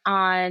focus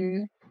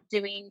on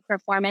doing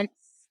performance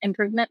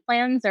improvement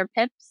plans or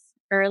PIPs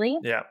early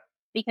Yeah.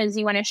 because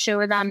you want to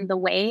show them the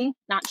way,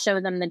 not show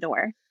them the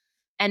door.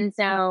 And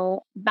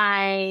so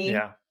by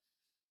Yeah.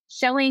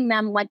 showing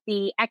them what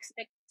the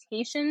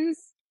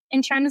expectations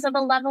in terms of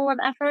a level of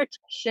effort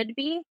should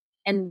be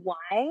and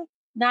why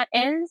that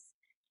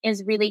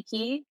is really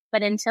key.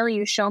 But until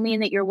you show me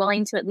that you're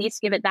willing to at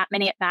least give it that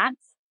many at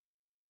bats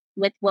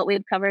with what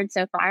we've covered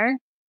so far,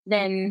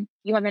 then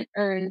you haven't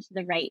earned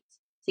the right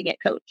to get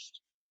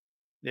coached.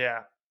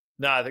 Yeah.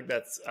 No,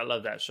 I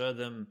love that. Show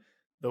them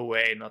the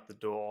way, not the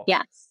door.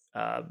 Yes.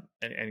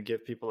 And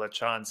give people a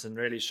chance and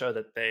really show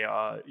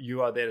that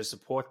you are there to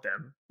support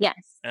them.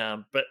 Yes.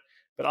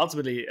 But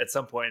ultimately, at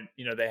some point,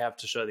 they have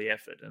to show the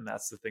effort, and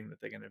that's the thing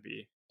that they're going to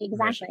be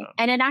measured Exactly. on.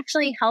 And it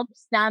actually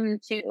helps them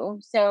too.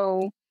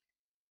 So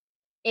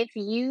if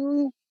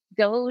you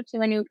go to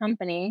a new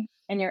company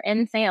and you're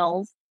in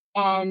sales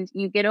and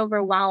you get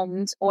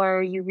overwhelmed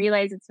or you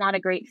realize it's not a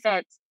great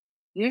fit,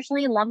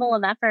 usually level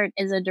of effort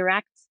is a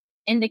direct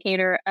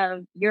indicator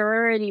of you're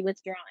already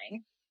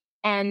withdrawing.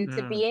 And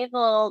to Mm, be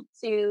able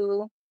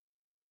to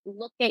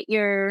look at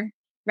your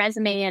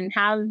resume and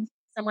have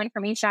someone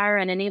from HR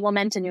and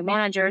enablement and your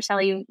manager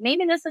tell you,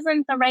 maybe this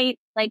isn't the right,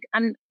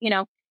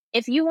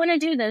 if you want to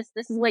do this,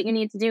 this is what you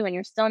need to do, and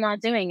you're still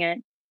not doing it.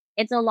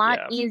 It's a lot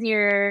yeah,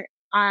 easier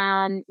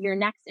on your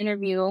next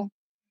interview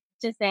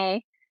to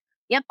say,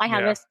 yep, I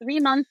have yeah, this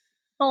 3-month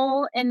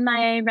goal in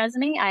my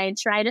resume. I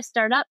tried a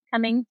startup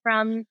coming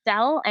from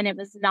Dell and it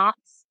was not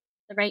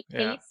the right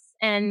yeah, pace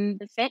and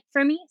the fit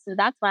for me. So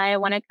that's why I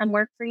want to come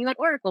work for you at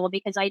Oracle,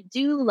 because I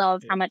do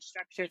love yeah, how much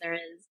structure there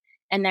is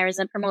and there's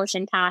a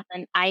promotion path.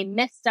 And I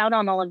missed out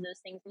on all of those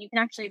things. And you can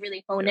actually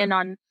really hone yeah, in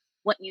on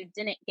what you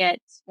didn't get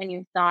when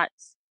you thought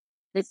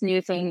this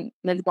new thing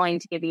was going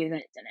to give you that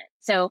it didn't.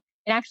 So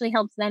it actually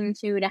helps them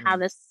too to have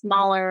mm, a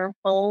smaller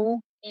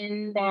hole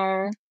in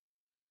their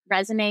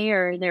resume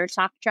or their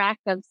talk track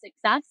of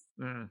success.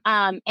 mm,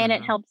 And it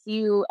mm-hmm, helps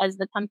you as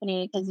the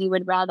company because you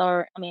would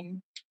rather,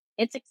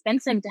 it's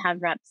expensive to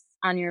have reps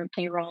on your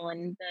payroll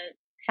and the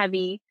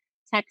heavy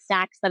tech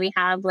stacks that we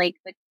have, like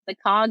the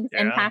COGS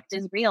Yeah. impact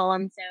is real.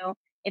 And so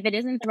if it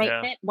isn't the right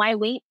Yeah. fit, why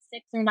wait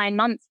 6 or 9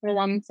 months for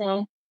them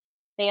to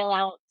bail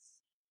out?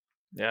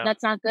 Yeah.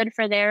 That's not good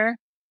for their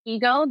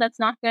ego. That's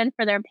not good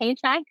for their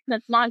paycheck.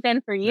 That's not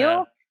good for you.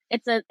 Yeah.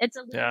 It's a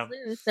Yeah.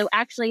 lose-lose. So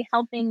actually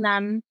helping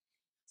them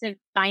to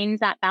find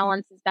that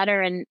balance is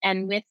better.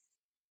 And with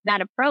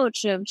that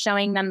approach of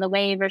showing them the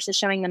way versus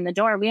showing them the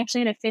door, we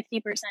actually had a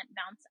 50%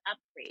 bounce up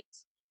rate.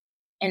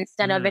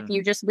 Instead of if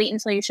you just wait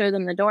until you show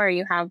them the door,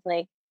 you have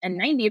like a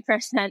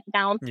 90%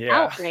 bounce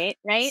out rate,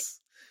 right?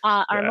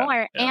 Or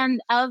more. Yeah.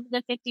 And of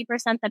the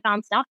 50% that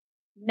bounced out,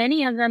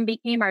 many of them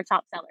became our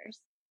top sellers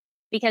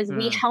because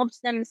we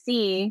helped them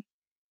see,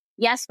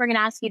 yes, we're going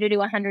to ask you to do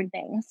 100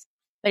 things,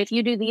 but if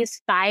you do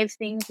these 5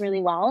 things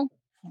really well,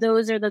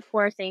 those are the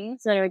core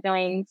things that are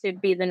going to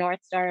be the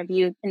North Star of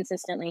you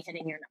consistently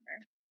hitting your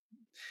number.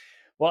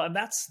 Well, and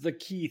that's the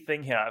key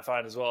thing here I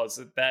find as well, is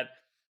that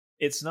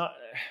it's not,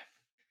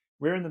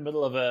 we're in the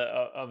middle of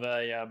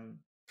a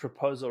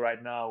proposal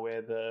right now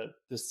where the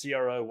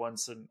CRO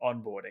wants an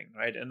onboarding,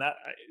 right? And that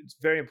it's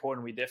very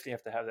important. We definitely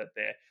have to have that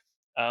there.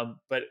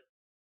 But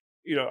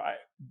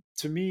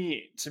to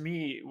me,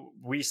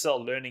 we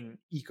sell learning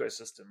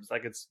ecosystems.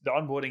 Like the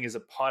onboarding is a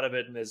part of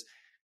it, and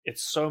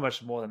it's so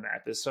much more than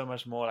that. There's so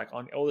much more, like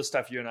on all the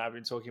stuff you and I have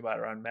been talking about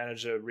around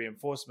manager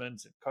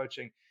reinforcement and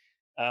coaching.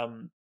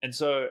 And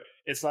so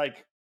it's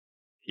like,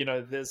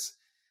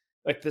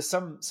 there's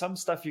some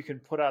stuff you can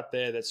put out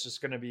there that's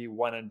just going to be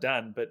one and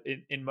done. But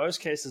in most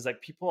cases,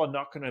 like, people are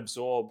not going to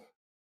absorb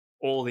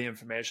all the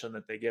information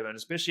that they're given,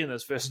 especially in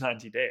those first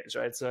 90 days,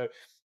 right? So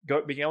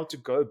being able to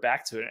go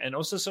back to it, and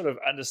also sort of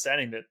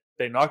understanding that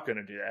they're not going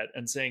to do that,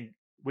 and saying,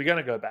 we're going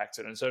to go back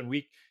to it. And so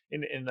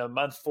in the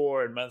month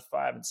 4 and month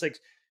 5 and 6,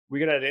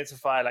 we're going to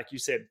identify, like you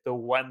said, the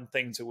one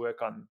thing to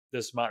work on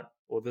this month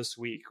or this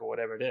week or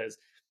whatever it is.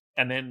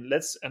 And then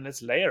let's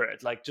layer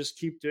it, like, just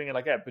keep doing it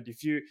like that. But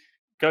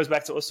goes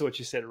back to also what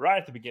you said right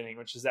at the beginning,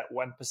 which is that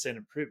 1%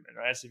 improvement,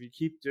 right? So if you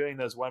keep doing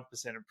those 1%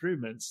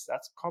 improvements,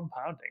 that's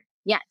compounding.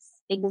 Yes,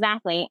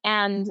 exactly.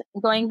 And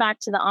going back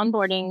to the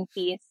onboarding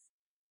piece,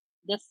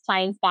 this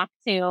ties back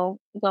to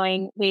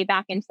going way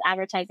back into the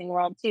advertising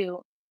world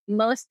too.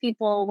 Most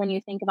people, when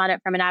you think about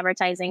it from an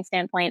advertising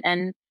standpoint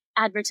and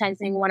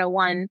advertising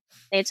 101,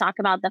 they talk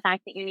about the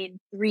fact that you need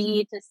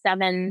 3 to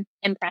 7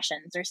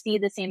 impressions or see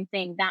the same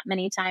thing that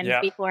many times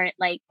before it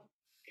like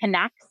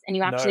connects and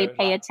you actually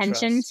pay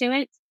attention to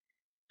it.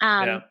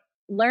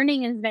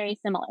 Learning is very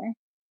similar.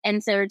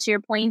 And so to your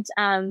point,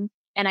 and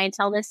I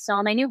tell this to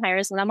all my new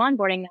hires when I'm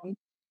onboarding them,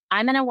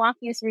 I'm going to walk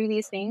you through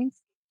these things.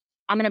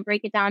 I'm going to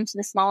break it down to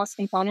the smallest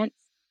components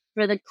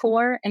for the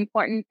core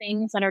important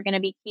things that are going to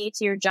be key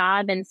to your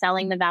job and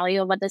selling the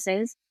value of what this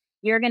is.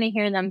 You're going to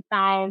hear them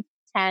 5,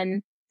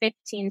 10,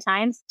 15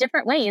 times,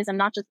 different ways. I'm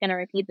not just going to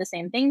repeat the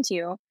same thing to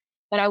you,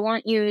 but I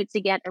want you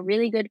to get a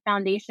really good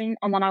foundation.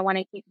 And then I want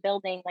to keep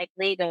building like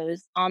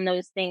Legos on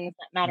those things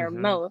that matter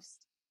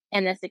most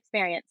in this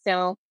experience.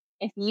 So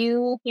if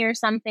you hear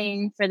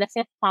something for the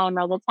 5th time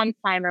or the 10th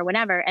time or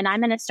whatever, and I'm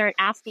going to start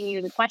asking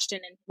you the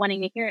question and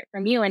wanting to hear it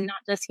from you and not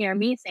just hear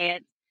me say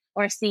it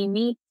or see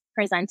me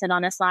presented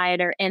on a slide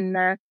or in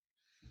the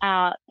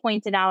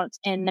pointed out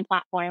in the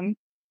platform.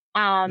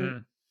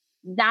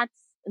 That's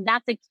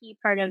a key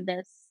part of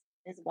this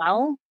as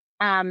well.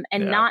 And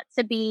not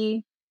to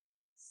be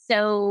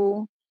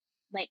so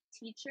like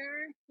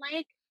teacher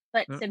like,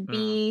 but to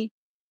be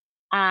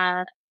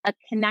a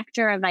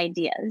connector of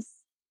ideas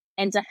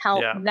and to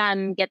help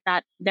them get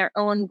their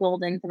own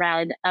golden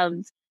thread of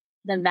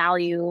the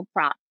value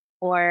prop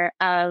or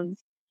of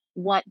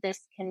what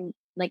this can,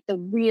 like the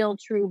real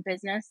true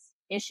business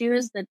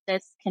issues that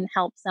this can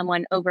help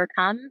someone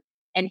overcome.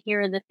 And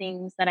here are the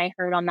things that I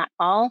heard on that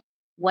call.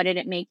 What did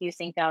it make you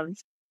think of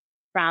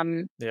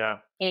from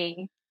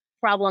a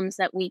problems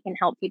that we can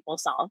help people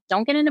solve?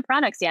 Don't get into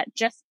products yet,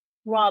 just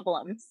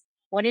problems.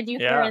 What did you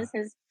hear as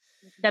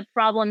the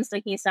problems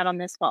that he said on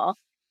this call?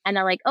 And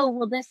they're like, oh,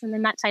 well, this and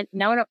then that type.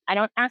 No, I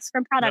don't ask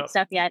for product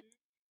stuff yet.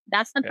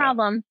 That's the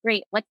problem.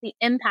 Great. What's the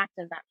impact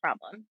of that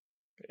problem?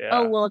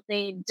 Oh, well, if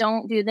they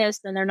don't do this,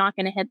 then they're not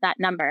going to hit that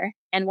number.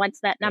 And what's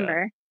that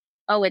number?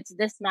 Oh, it's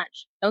this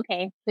much.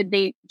 Okay.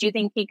 Do you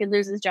think he could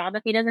lose his job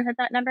if he doesn't hit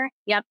that number?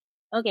 Yep.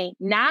 Okay.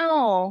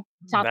 Now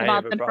talk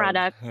about the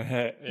product.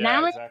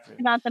 Now let's talk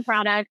about the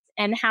product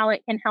and how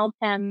it can help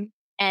him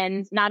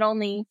and not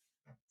only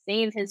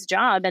save his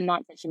job in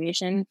that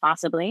situation,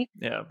 possibly,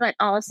 but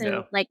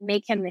also like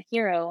make him the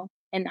hero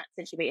in that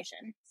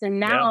situation. So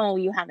now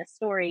you have a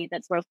story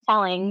that's worth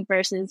telling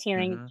versus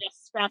hearing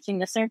just scratching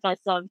the surface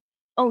of,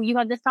 oh, you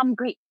have this problem.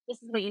 Great.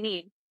 This is what you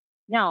need.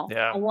 No,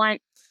 I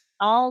want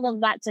all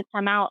of that to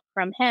come out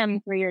from him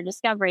through your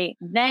discovery.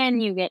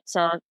 Then you get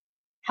to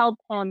help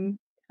him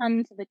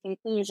come to the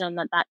conclusion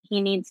that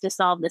he needs to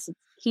solve this. It's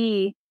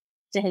key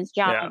to his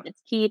job.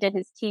 It's key to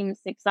his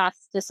team's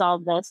success to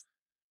solve this.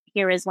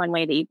 Here is one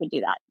way that you could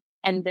do that.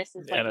 And this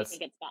is what you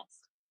think it's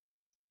best.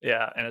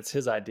 Yeah. And it's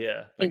his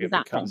idea. Like it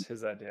becomes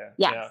his idea.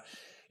 Yes.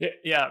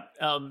 Yeah.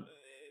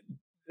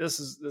 this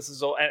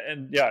is all,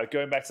 and yeah,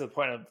 going back to the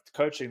point of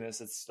coaching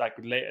this, it's like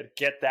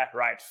get that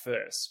right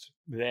first,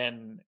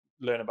 then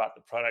learn about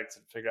the product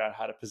and figure out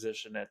how to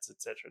position it,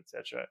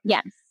 etc.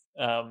 Yes.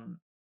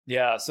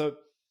 Yeah. So,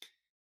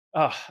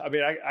 I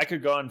mean, I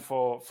could go on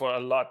for a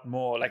lot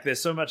more. Like,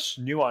 there's so much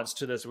nuance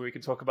to this where we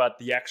can talk about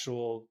the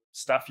actual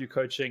stuff you're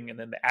coaching and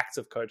then the act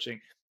of coaching.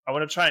 I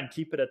want to try and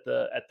keep it at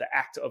the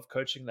act of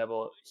coaching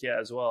level here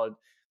as well.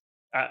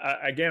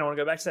 Again, I want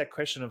to go back to that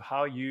question of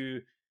how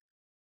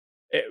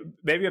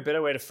maybe a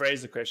better way to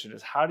phrase the question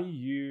is, how do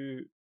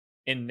you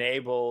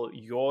enable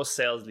your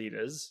sales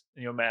leaders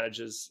and your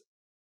managers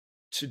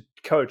to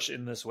coach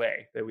in this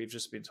way that we've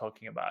just been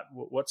talking about?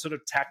 What sort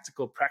of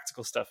tactical,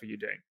 practical stuff are you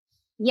doing?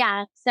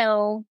 Yeah.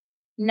 So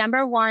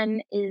number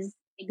one is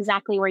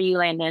exactly where you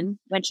landed,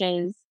 which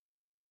is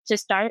to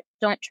start,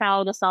 don't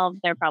try to solve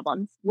their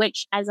problems,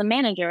 which as a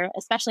manager,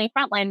 especially a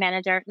frontline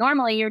manager,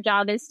 normally your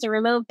job is to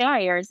remove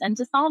barriers and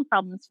to solve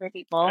problems for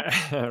people.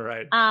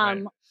 Right.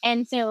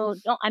 And so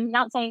I'm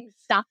not saying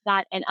stop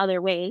that in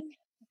other ways,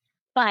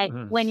 but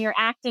when you're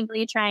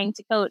actively trying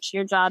to coach,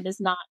 your job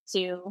is not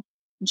to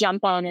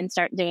jump on and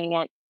start doing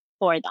it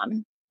for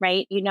them,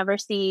 right? You never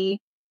see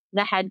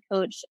the head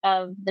coach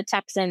of the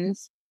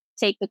Texans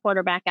take the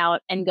quarterback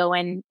out and go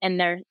in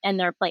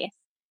their place.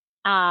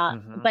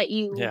 But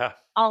you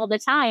all the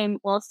time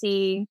will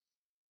see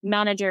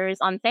managers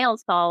on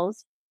sales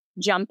calls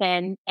jump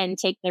in and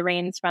take the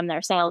reins from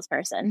their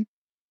salesperson,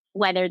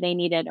 whether they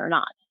need it or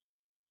not.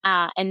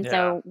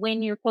 So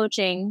when you're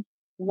coaching,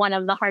 one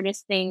of the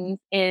hardest things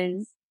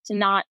is to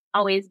not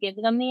always give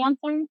them the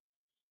answer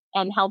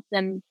and help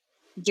them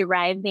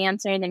derive the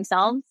answer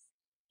themselves,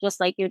 just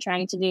like you're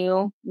trying to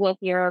do with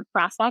your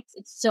prospects.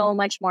 It's so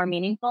much more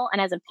meaningful.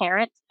 And as a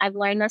parent, I've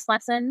learned this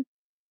lesson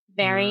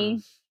very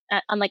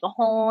on like a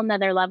whole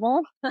nother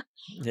level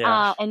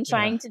and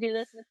trying to do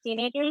this with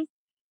teenagers.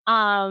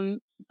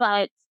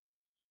 But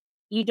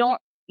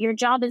your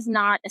job is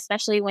not,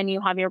 especially when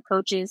you have your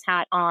coach's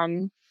hat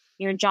on,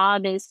 your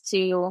job is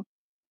to,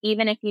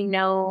 even if you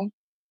know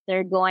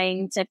they're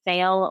going to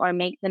fail or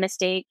make the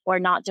mistake or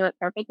not do it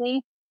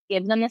perfectly,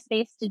 give them the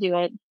space to do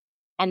it.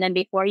 And then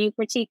before you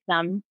critique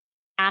them,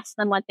 ask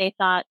them what they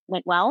thought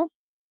went well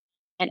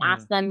and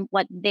ask them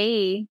what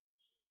they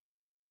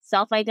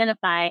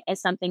self-identify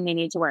as something they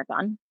need to work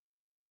on.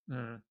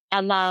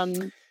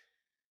 And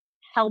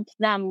help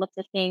them with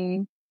the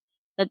thing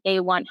that they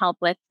want help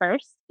with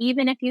first.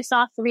 Even if you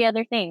saw 3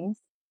 other things,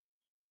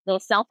 they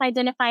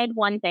self-identified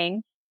one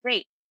thing,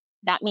 great.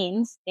 That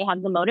means they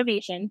have the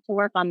motivation to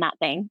work on that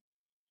thing.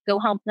 Go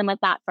help them with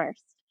that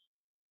first.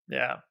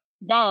 Yeah.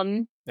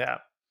 Then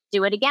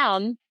do it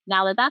again.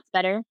 Now that that's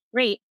better,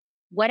 great.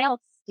 What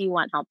else do you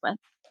want help with?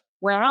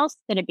 Where else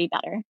could it be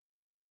better?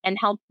 And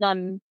help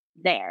them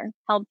there.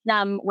 Help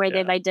them where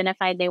they've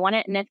identified they want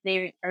it. And if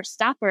they are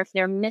stuck or if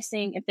they're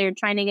missing, if they're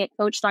trying to get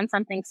coached on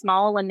something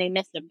small when they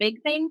missed a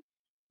big thing,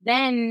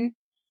 then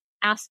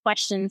ask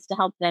questions to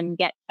help them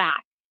get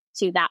back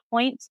to that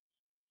point.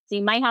 So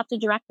you might have to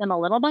direct them a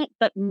little bit,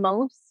 but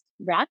most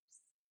reps,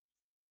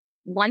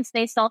 once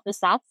they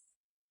self-assess,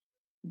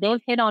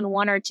 they've hit on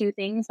 1 or 2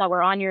 things that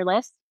were on your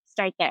list,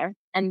 start there,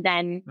 and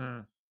then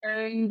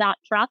earn that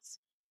trust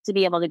to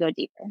be able to go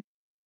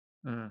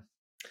deeper.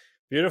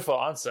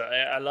 Beautiful answer.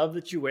 I love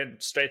that you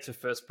went straight to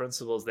first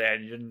principles there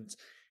and you didn't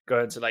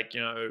go into like,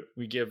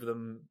 we give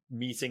them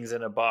meetings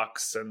in a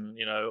box and,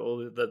 all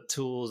the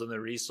tools and the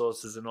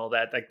resources and all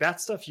that. Like that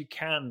stuff you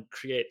can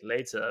create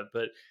later,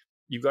 but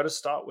you've got to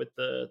start with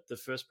the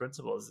first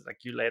principles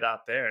like you laid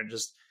out there and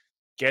just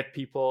get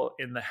people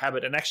in the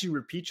habit and actually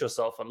repeat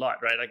yourself a lot,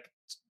 right? Like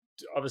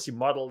obviously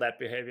model that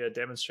behavior,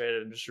 demonstrate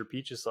it, and just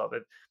repeat yourself.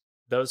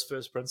 Those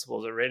first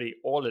principles are really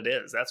all it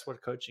is. That's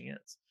what coaching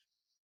is.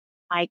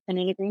 I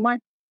couldn't agree more.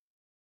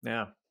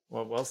 Yeah.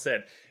 Well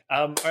said.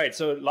 All right.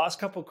 So last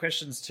couple of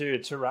questions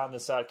to round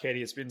this out,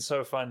 Katie. It's been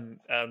so fun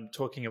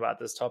talking about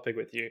this topic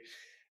with you.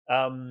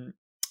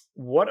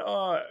 What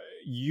are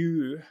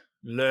you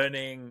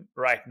learning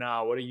right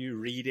now? What are you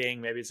reading?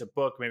 Maybe it's a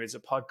book, maybe it's a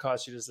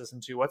podcast you just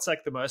listened to. What's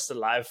like the most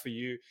alive for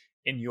you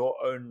in your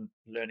own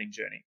learning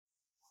journey?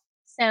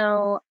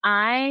 So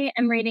I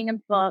am reading a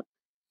book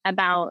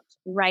about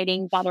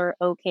writing better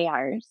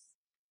OKRs.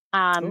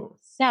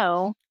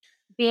 So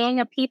being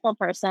a people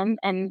person,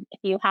 and if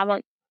you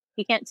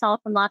can't tell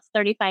from the last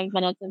 35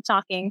 minutes of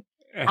talking,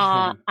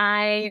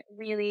 I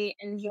really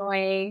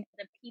enjoy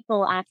the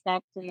people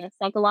aspect and the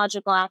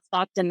psychological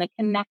aspect and the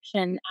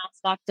connection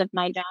aspect of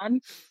my job.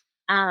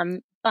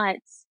 But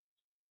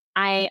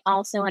I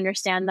also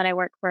understand that I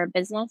work for a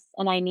business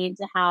and I need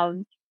to have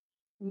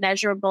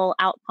measurable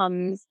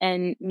outcomes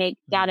and make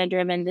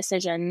data-driven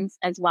decisions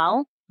as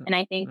well. And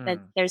I think that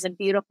there's a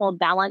beautiful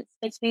balance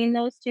between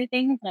those 2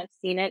 things. I've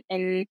seen it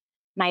in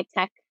my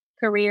tech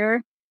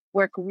career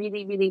work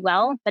really, really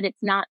well, but it's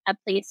not a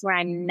place where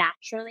I'm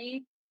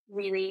naturally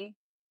really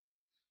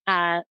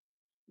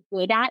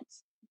good at.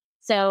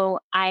 So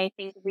I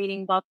think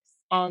reading books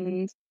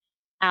and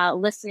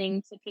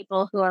listening to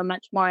people who are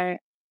much more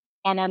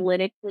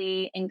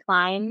analytically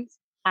inclined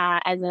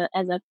as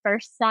a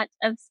first set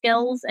of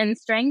skills and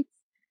strengths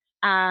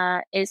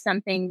is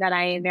something that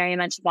I very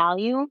much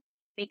value,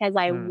 because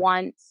I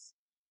want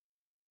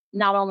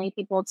not only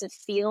people to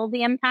feel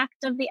the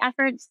impact of the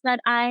efforts that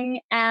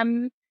I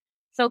am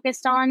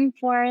focused on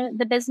for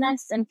the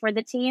business and for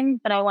the team,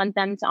 but I want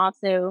them to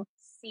also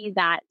see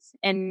that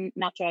in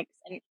metrics.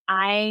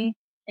 And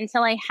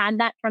until I had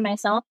that for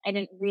myself, I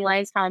didn't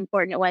realize how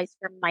important it was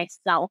for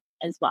myself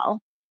as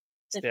well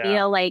to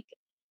feel like,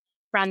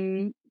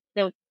 from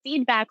the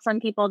feedback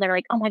from people that are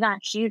like, oh my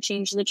gosh, you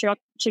changed the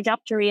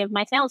trajectory of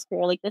my sales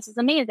career. Like, this is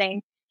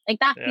amazing. Like,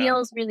 that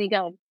feels really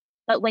good.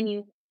 But when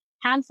you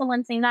have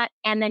someone saying that,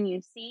 and then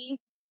you see,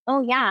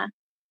 oh yeah,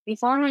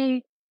 before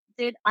I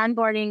did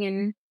onboarding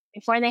and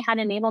before they had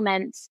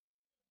enablement,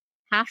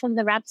 half of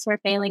the reps were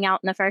failing out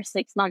in the first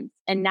 6 months.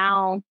 And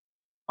now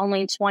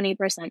only 20%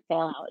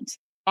 fail out.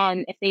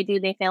 And if they do,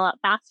 they fail out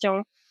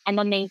faster. And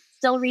then they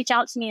still reach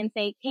out to me and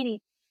say, Katie,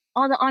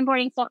 all the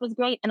onboarding stuff was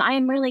great, and I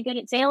am really good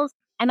at sales.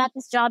 I'm at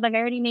this job. I've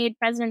already made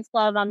President's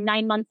Club. I'm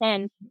 9 months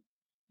in.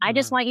 I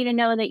just want you to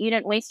know that you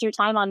didn't waste your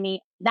time on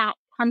me. That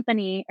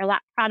company or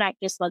that product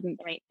just wasn't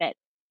the right fit.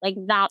 Like,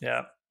 that's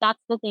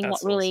the thing that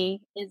really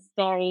is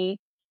very,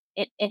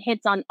 it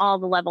hits on all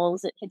the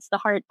levels. It hits the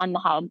heart on the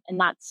hub. And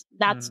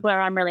that's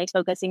where I'm really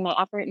focusing my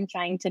effort and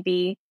trying to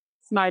be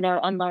smarter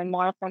and learn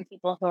more from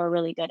people who are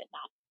really good at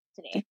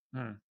that today.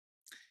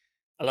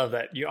 I love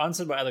that. You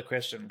answered my other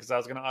question, because I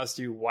was going to ask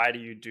you, why do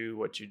you do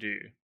what you do?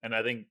 And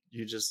I think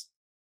you just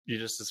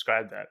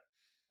described that.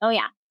 Oh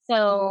yeah.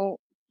 So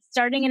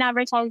starting in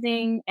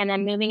advertising and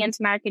then moving into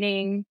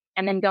marketing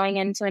and then going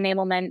into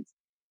enablement,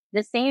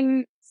 the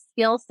same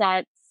skill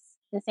sets,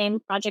 the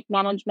same project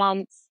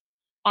management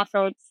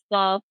efforts,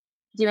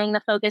 doing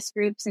the focus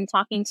groups and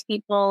talking to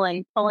people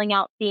and pulling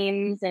out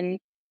themes and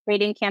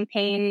creating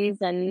campaigns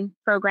and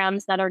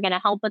programs that are going to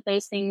help with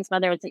those things,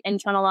 whether it's an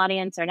internal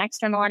audience or an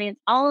external audience.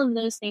 All of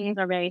those things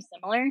are very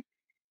similar.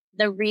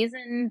 The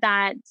reason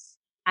that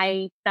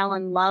I fell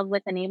in love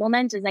with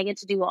enablement is I get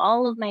to do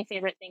all of my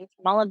favorite things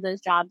from all of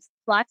those jobs,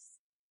 plus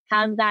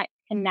have that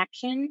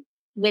connection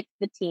with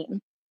the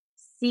team,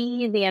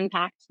 see the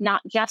impact,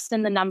 not just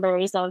in the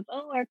numbers of,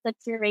 oh, our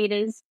click-through rate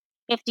is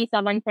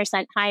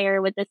 57%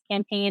 higher with this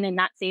campaign, and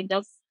that saved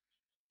us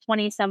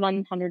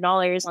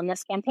 $2,700 on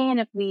this campaign.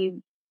 If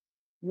we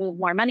move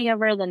more money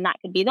over, then that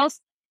could be this.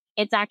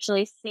 It's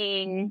actually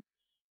seeing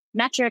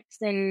metrics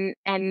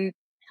and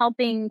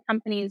helping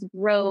companies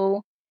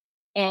grow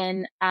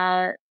in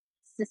a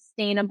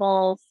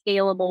sustainable,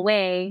 scalable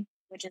way,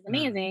 which is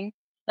amazing.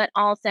 But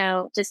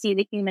also to see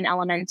the human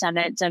element of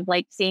it, of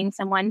like seeing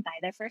someone buy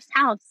their first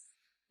house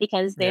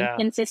because they've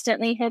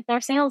consistently hit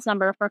their sales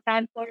number for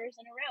 5 quarters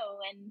in a row,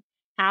 and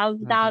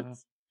have that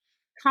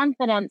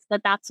confidence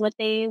that that's what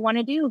they want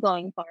to do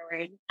going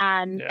forward.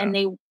 And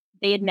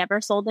they had never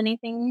sold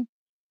anything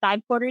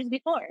 5 quarters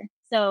before.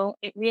 So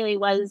it really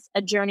was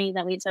a journey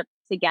that we took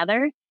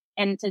together,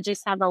 and to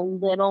just have a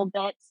little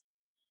bit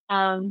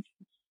of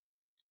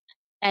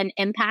an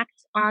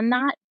impact on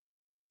that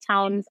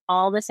times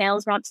all the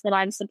sales reps that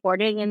I've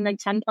supported in the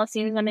 10 plus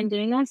years I've been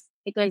doing this,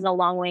 it goes a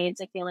long way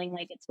to feeling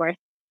like it's worth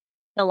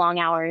the long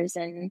hours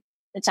and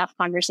the tough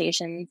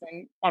conversations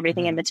and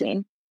everything in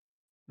between.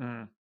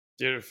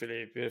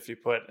 Beautifully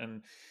put.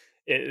 And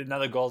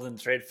another golden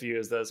thread for you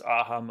is those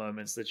aha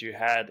moments that you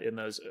had in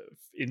those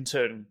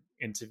intern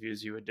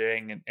interviews you were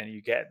doing, and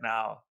you get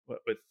now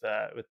with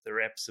the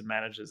reps and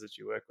managers that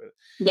you work with.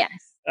 Yes.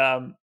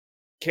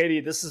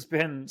 Katie, this has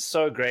been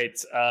so great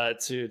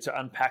to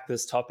unpack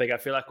this topic. I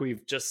feel like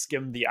we've just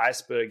skimmed the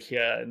iceberg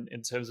here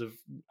in terms of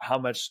how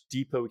much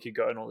deeper we could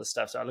go in all this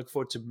stuff. So I look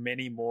forward to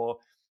many more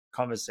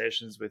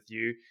conversations with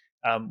you.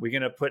 We're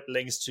going to put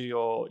links to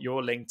your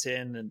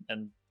LinkedIn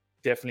and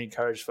definitely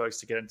encourage folks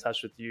to get in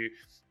touch with you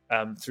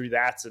through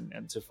that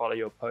and to follow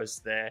your posts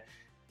there.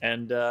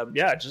 And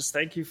just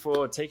thank you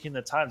for taking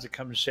the time to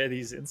come and share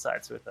these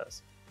insights with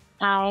us.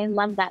 I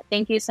love that.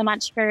 Thank you so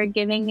much for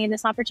giving me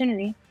this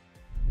opportunity.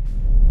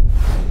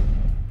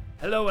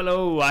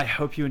 Hello. I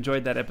hope you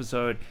enjoyed that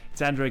episode.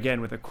 It's Andrew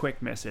again with a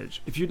quick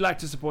message. If you'd like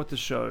to support the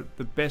show,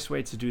 the best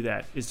way to do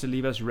that is to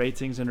leave us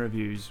ratings and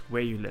reviews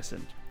where you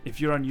listened.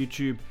 If you're on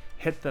YouTube,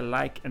 hit the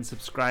like and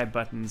subscribe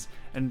buttons,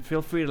 and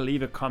feel free to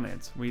leave a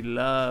comment. We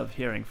love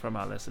hearing from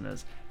our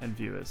listeners and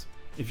viewers.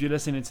 If you're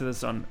listening to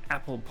this on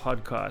Apple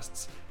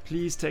Podcasts,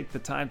 please take the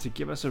time to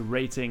give us a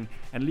rating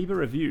and leave a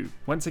review.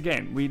 Once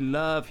again, we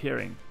love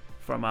hearing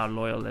from our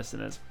loyal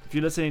listeners. If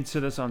you're listening to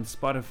this on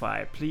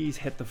Spotify, please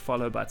hit the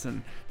follow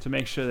button to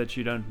make sure that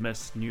you don't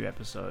miss new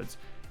episodes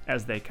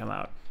as they come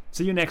out.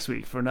 See you next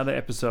week for another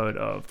episode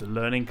of the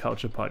Learning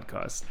Culture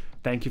Podcast.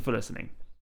 Thank you for listening.